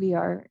we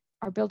are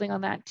building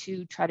on that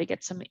to try to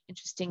get some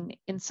interesting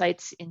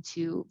insights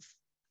into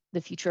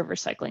the future of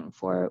recycling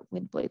for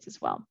wind blades as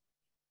well.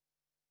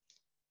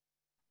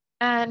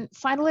 And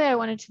finally, I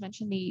wanted to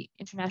mention the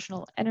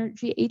International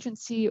Energy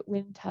Agency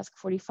Wind Task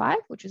 45,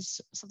 which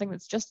is something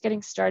that's just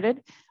getting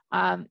started.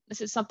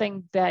 This is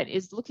something that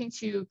is looking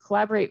to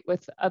collaborate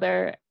with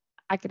other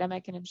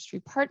academic and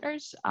industry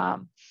partners.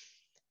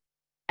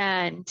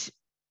 And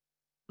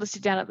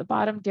listed down at the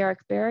bottom, Derek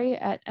Berry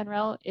at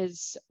NREL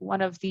is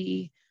one of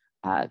the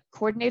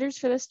coordinators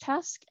for this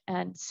task.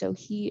 And so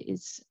he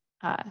is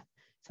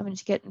someone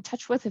to get in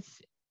touch with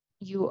if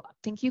you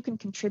think you can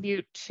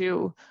contribute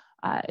to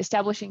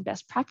establishing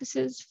best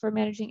practices for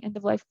managing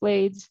end-of-life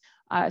blades,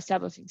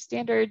 establishing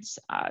standards,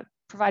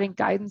 providing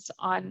guidance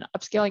on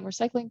upscaling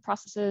recycling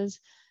processes,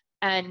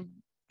 and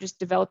just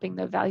developing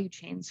the value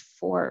chains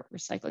for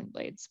recycling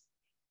blades.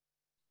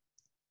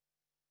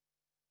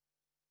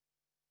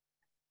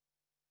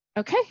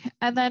 Okay,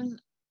 and then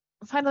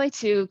finally,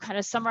 to kind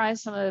of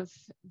summarize some of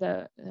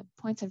the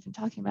points I've been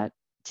talking about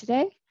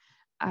today,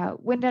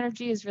 wind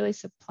energy is really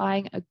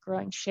supplying a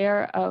growing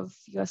share of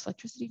US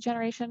electricity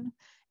generation.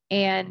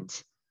 And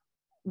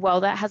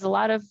while that has a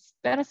lot of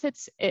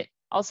benefits, it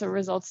also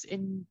results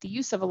in the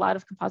use of a lot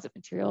of composite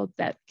material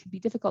that can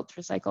be difficult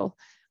to recycle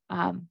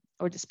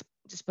or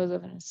dispose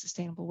of in a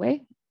sustainable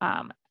way.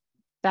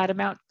 That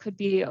amount could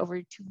be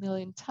over 2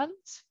 million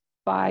tons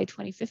by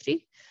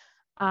 2050.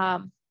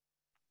 And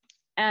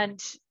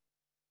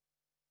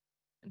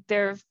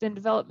there have been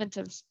development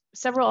of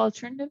several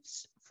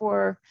alternatives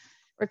for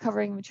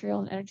recovering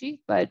material and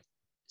energy, but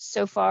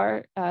so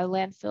far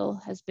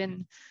landfill has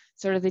been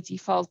sort of the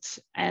default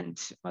and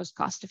most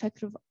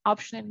cost-effective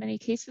option in many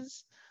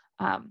cases.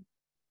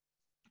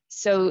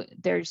 So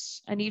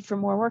there's a need for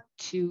more work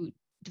to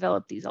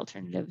develop these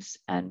alternatives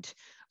and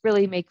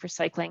really make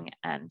recycling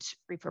and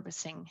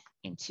repurposing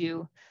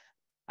into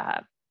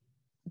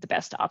the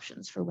best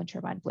options for wind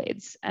turbine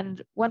blades.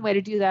 And one way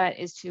to do that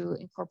is to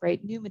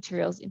incorporate new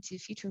materials into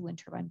future wind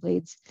turbine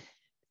blades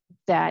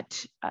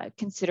that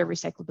consider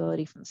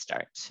recyclability from the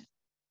start.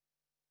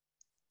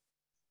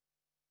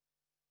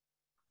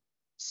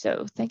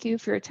 So thank you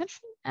for your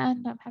attention,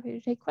 and I'm happy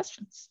to take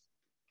questions.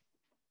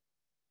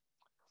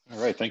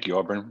 All right, thank you,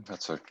 Aubryn.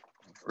 That's a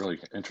really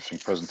interesting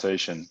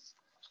presentation.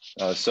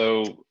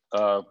 We're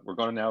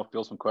going to now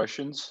field some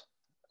questions.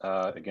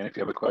 Again, if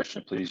you have a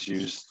question, please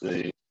use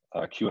the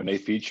Q&A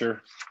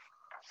feature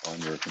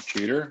on your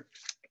computer.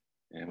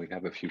 And we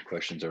have a few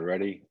questions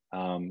already.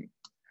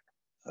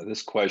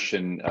 This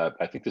question,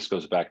 I think this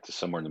goes back to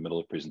somewhere in the middle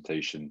of the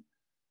presentation.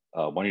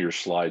 One of your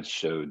slides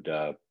showed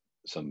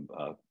some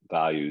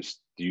values.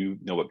 Do you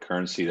know what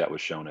currency that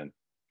was shown in?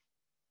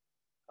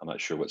 I'm not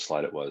sure what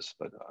slide it was,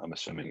 but I'm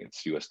assuming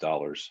it's US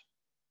dollars.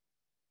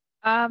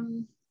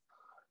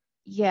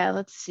 Yeah,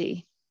 let's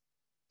see.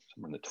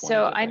 Somewhere in the 20s,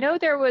 so I know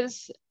there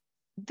was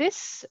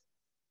this.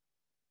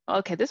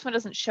 Okay, this one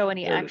doesn't show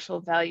any actual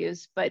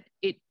values, but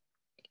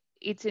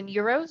it's in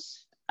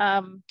euros.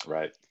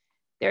 Right.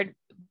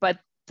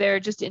 They're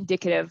just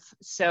indicative.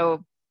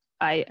 So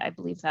I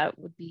believe that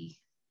would be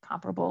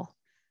comparable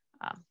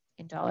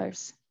in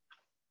dollars.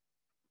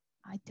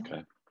 I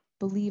don't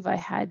believe I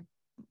had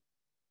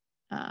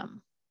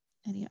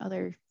any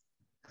other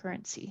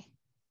currency.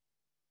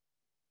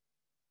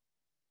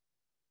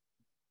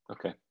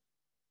 Okay,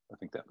 I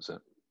think that was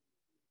it.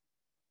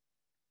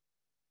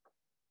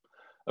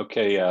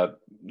 Okay,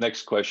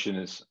 next question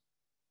is,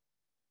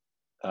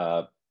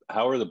 how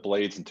are the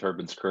blades and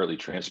turbines currently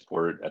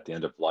transported at the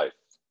end of life?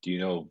 Do you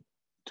know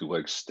to what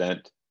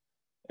extent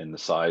and the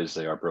size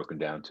they are broken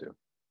down to?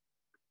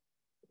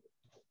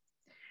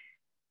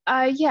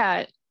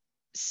 Yeah,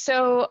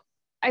 so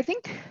I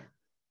think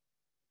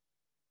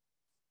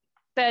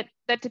that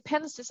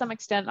depends to some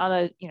extent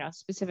on the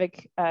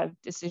specific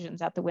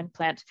decisions at the wind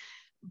plant.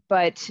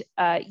 But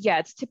yeah,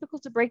 it's typical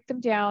to break them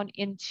down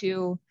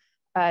into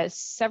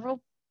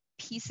several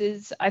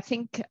pieces. I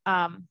think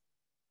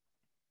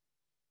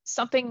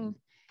something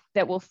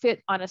that will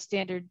fit on a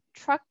standard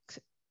truck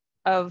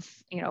of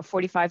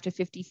 45 to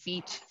 50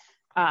 feet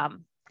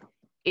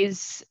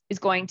is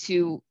going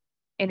to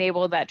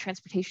enable that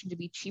transportation to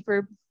be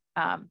cheaper.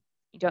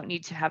 You don't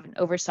need to have an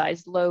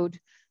oversized load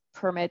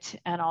permit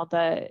and all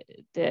the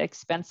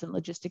expense and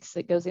logistics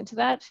that goes into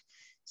that.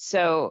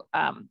 So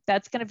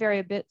that's going to vary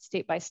a bit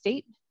state by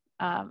state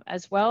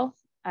as well,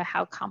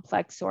 how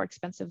complex or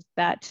expensive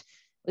that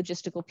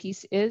logistical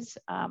piece is.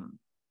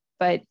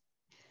 But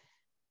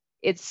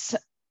it's,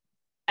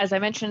 as I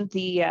mentioned,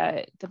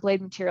 the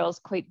blade material is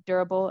quite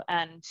durable,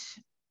 and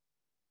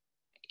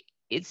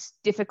it's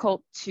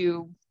difficult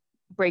to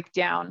break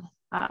down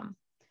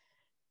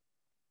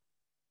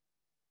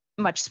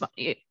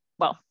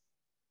well,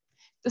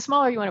 the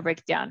smaller you want to break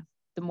it down,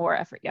 the more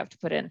effort you have to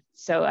put in.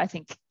 So I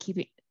think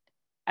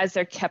as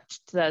they're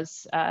kept to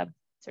those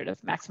sort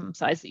of maximum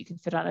size that you can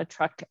fit on a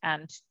truck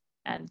and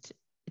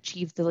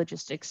achieve the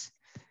logistics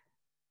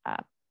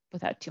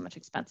without too much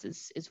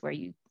expenses is where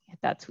you hit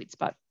that sweet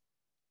spot.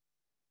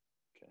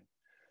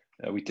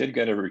 Okay. We did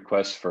get a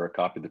request for a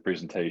copy of the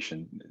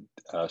presentation.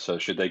 So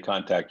should they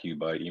contact you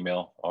by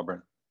email,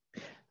 Aubryn?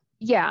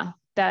 Yeah,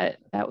 that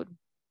would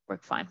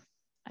work fine.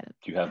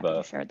 Do you have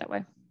share it that way?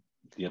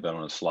 Do you have that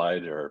on a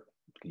slide, or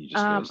can you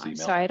just give us the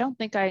email? I'm sorry, I don't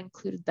think I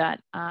included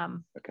that.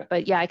 Okay.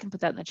 But yeah, I can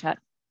put that in the chat.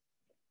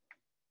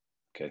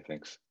 Okay,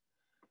 thanks.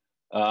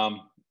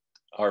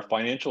 Are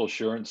financial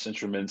assurance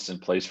instruments in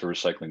place for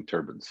recycling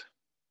turbines?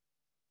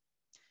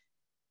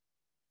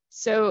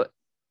 So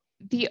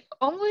the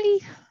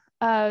only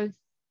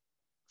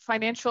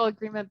financial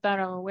agreement that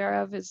I'm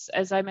aware of is,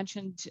 as I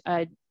mentioned,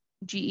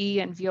 GE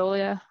and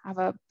Veolia have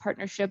a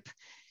partnership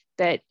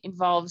that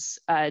involves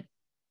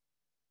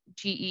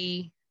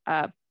GE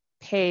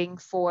paying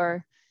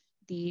for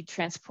the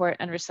transport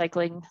and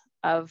recycling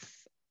of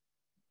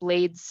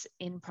blades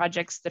in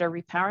projects that are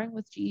repowering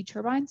with GE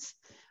turbines.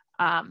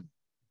 And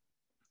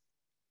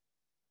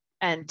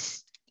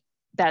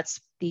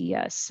that's the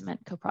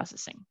cement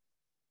co-processing.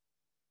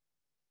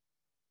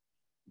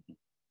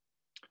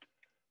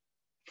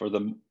 For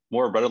the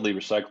more readily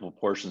recyclable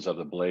portions of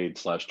the blade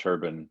 /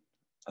 turbine,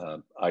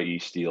 i.e.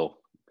 steel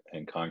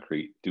and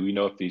concrete, do we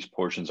know if these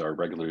portions are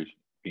regularly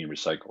being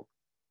recycled?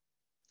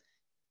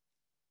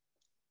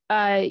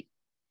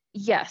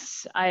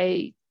 Yes,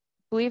 I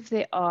believe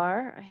they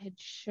are. I had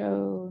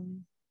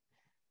shown,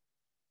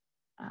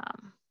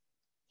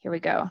 here we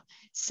go.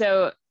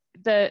 So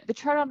the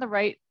chart on the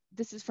right,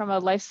 this is from a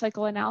life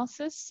cycle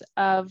analysis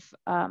of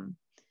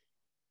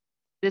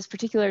this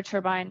particular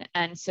turbine.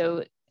 And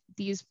so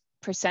these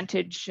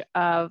percentage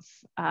of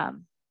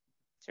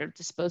sort of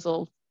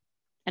disposal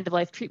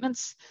end-of-life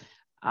treatments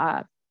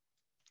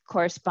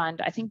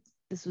correspond. I think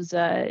this was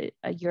a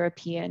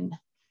European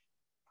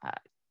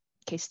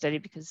case study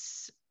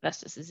because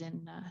Vestas is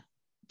in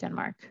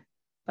Denmark,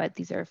 but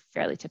these are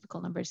fairly typical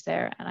numbers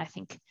there. And I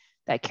think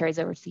that carries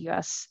over to the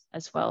US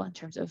as well in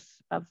terms of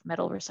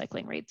metal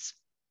recycling rates.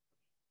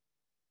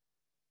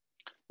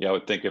 Yeah, I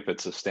would think if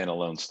it's a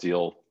standalone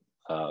steel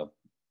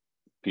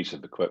piece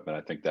of equipment,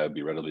 I think that would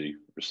be readily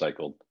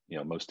recycled.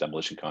 Most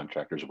demolition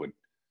contractors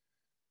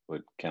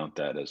would count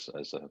that as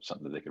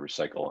something that they could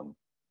recycle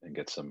and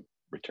get some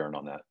return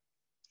on that.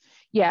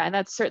 Yeah, and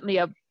that's certainly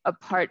a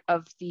part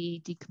of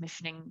the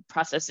decommissioning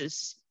process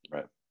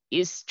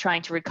is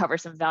trying to recover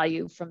some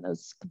value from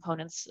those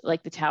components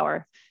like the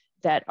tower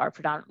that are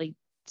predominantly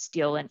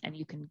steel, and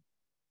you can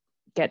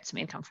get some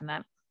income from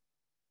that.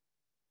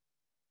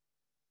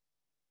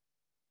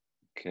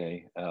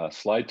 Okay,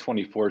 slide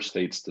 24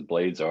 states the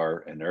blades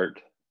are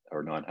inert.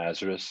 or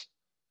non-hazardous?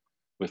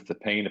 With the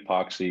paint,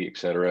 epoxy, et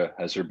cetera,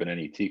 has there been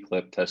any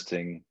T-clip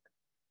testing,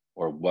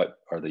 or what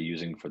are they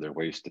using for their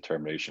waste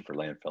determination for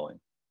landfilling?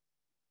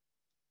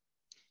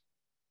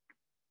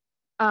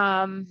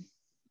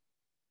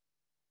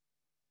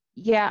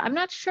 Yeah, I'm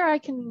not sure I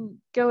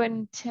can go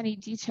into any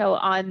detail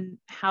on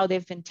how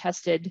they've been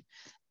tested.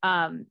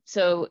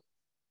 So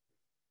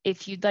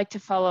if you'd like to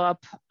follow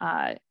up,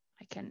 I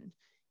can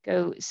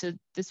go. So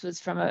this was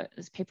from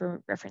this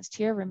paper referenced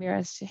here,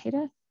 Ramirez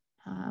Tejeda.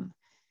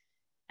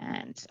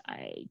 And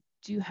I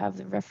do have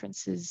the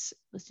references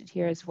listed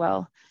here as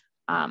well.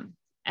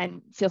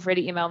 And feel free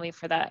to email me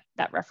for that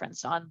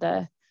reference on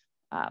the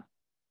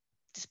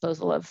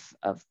disposal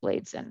of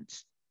blades and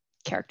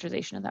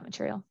characterization of that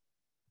material.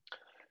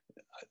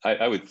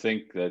 I would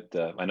think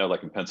that, I know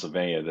like in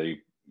Pennsylvania, they,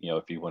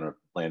 if you want to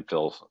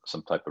landfill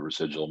some type of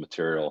residual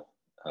material,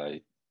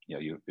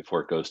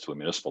 before it goes to a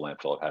municipal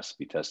landfill, it has to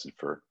be tested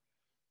for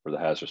the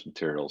hazardous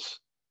materials.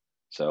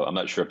 So I'm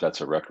not sure if that's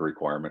a record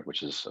requirement,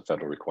 which is a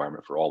federal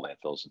requirement for all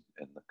landfills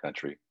in the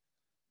country.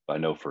 But I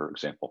know, for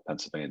example,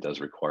 Pennsylvania does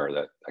require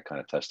that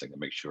kind of testing to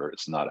make sure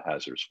it's not a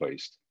hazardous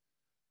waste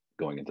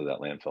going into that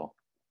landfill.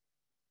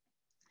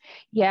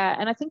 Yeah,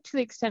 and I think to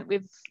the extent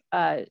we've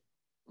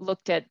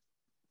looked at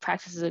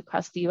practices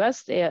across the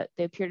US, they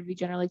appear to be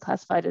generally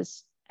classified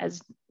as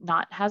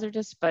not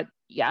hazardous, but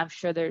yeah, I'm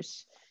sure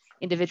there's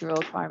individual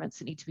requirements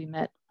that need to be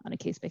met on a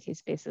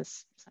case-by-case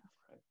basis. So.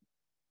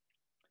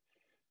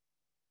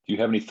 Do you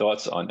have any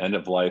thoughts on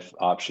end-of-life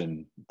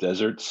option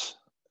deserts,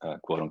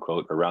 quote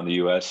unquote, around the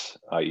US,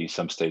 i.e.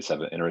 some states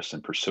have an interest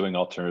in pursuing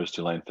alternatives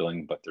to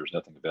landfilling, but there's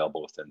nothing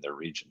available within their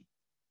region?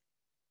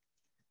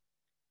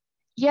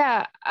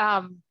 Yeah,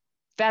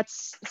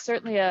 that's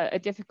certainly a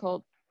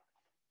difficult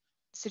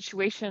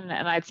situation.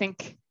 And I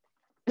think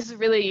this is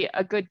really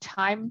a good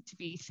time to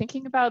be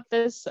thinking about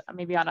this,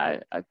 maybe on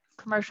a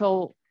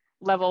commercial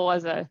level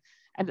as an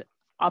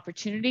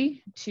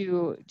opportunity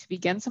to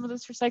begin some of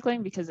this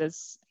recycling, because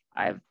as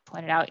I've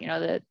pointed out,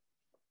 the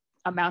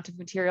amount of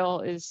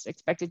material is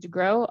expected to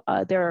grow.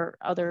 There are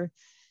other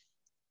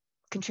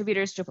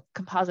contributors to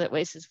composite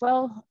waste as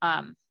well,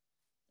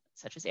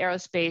 such as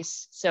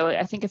aerospace. So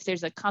I think if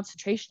there's a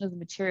concentration of the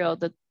material,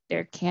 that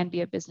there can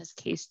be a business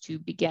case to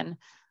begin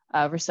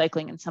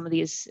recycling in some of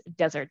these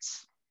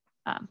deserts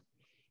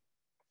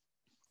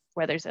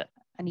where there's a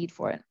need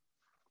for it.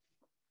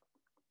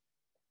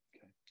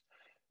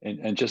 Okay.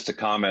 And just to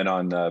comment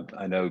on,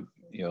 I know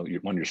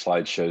one of your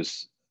slides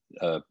shows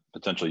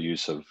potential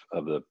use of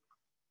the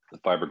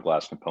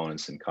fiberglass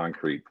components in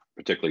concrete,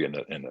 particularly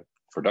in the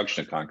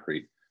production of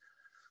concrete.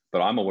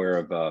 But I'm aware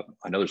of,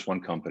 I know there's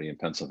one company in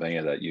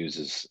Pennsylvania that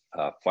uses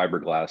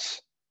fiberglass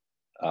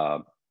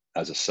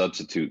as a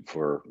substitute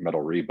for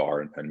metal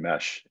rebar and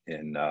mesh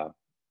in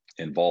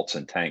vaults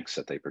and tanks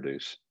that they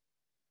produce.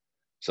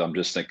 So I'm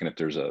just thinking if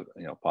there's a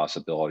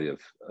possibility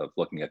of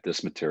looking at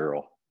this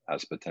material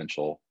as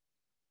potential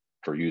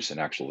for use in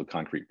the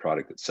concrete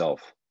product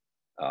itself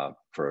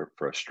for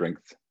a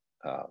strength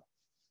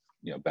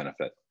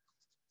benefit.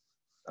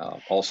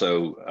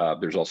 Also,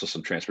 there's also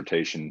some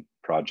transportation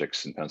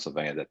projects in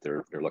Pennsylvania that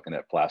they're looking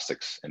at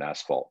plastics and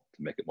asphalt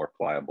to make it more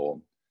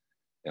pliable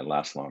and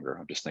last longer.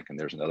 I'm just thinking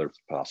there's another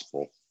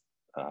possible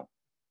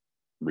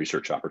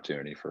research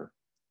opportunity for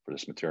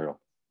this material.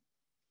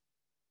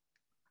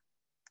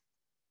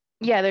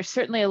 Yeah, there's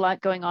certainly a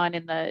lot going on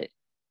in the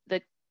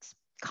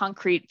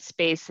concrete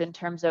space in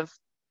terms of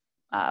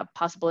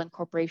possible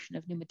incorporation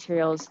of new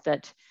materials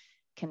that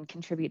can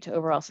contribute to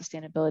overall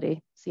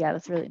sustainability. So yeah,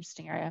 that's a really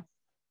interesting area.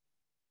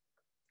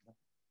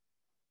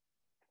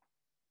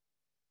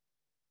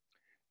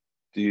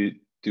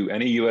 Do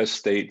any U.S.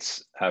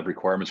 states have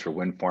requirements for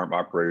wind farm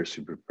operators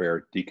to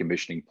prepare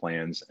decommissioning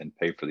plans and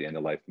pay for the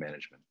end-of-life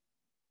management?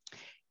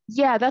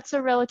 Yeah, that's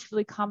a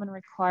relatively common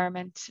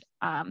requirement,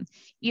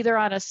 either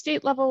on a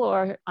state level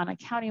or on a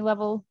county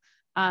level,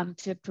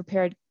 to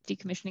prepare a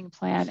decommissioning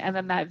plan, and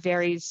then that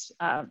varies,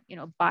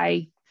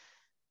 by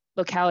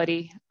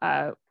locality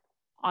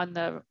on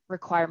the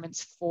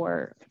requirements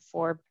for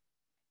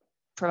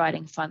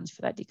providing funds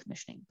for that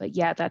decommissioning. But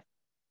yeah, that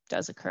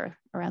does occur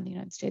around the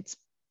United States.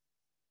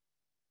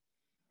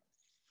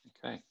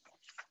 Okay.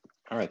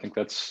 All right, I think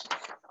that's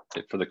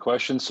it for the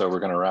questions. So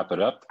we're going to wrap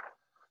it up.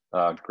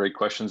 Great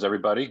questions,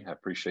 everybody. I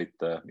appreciate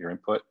your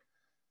input.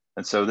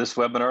 And so this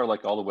webinar,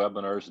 like all the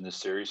webinars in this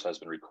series, has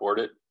been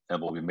recorded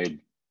and will be made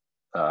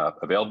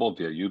available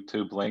via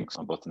YouTube links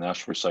on both the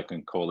National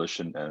Recycling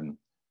Coalition and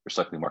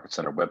Recycling Market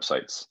Center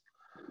websites.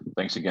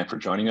 Thanks again for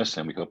joining us,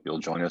 and we hope you'll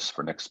join us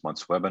for next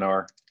month's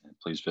webinar. And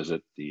please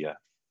visit the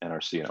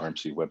NRC and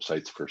RMC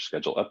websites for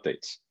schedule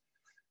updates.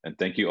 And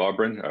thank you,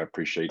 Aubryn. I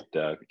appreciate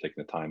taking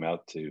the time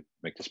out to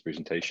make this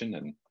presentation,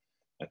 and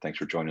thanks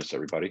for joining us,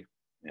 everybody,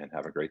 and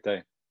have a great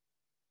day.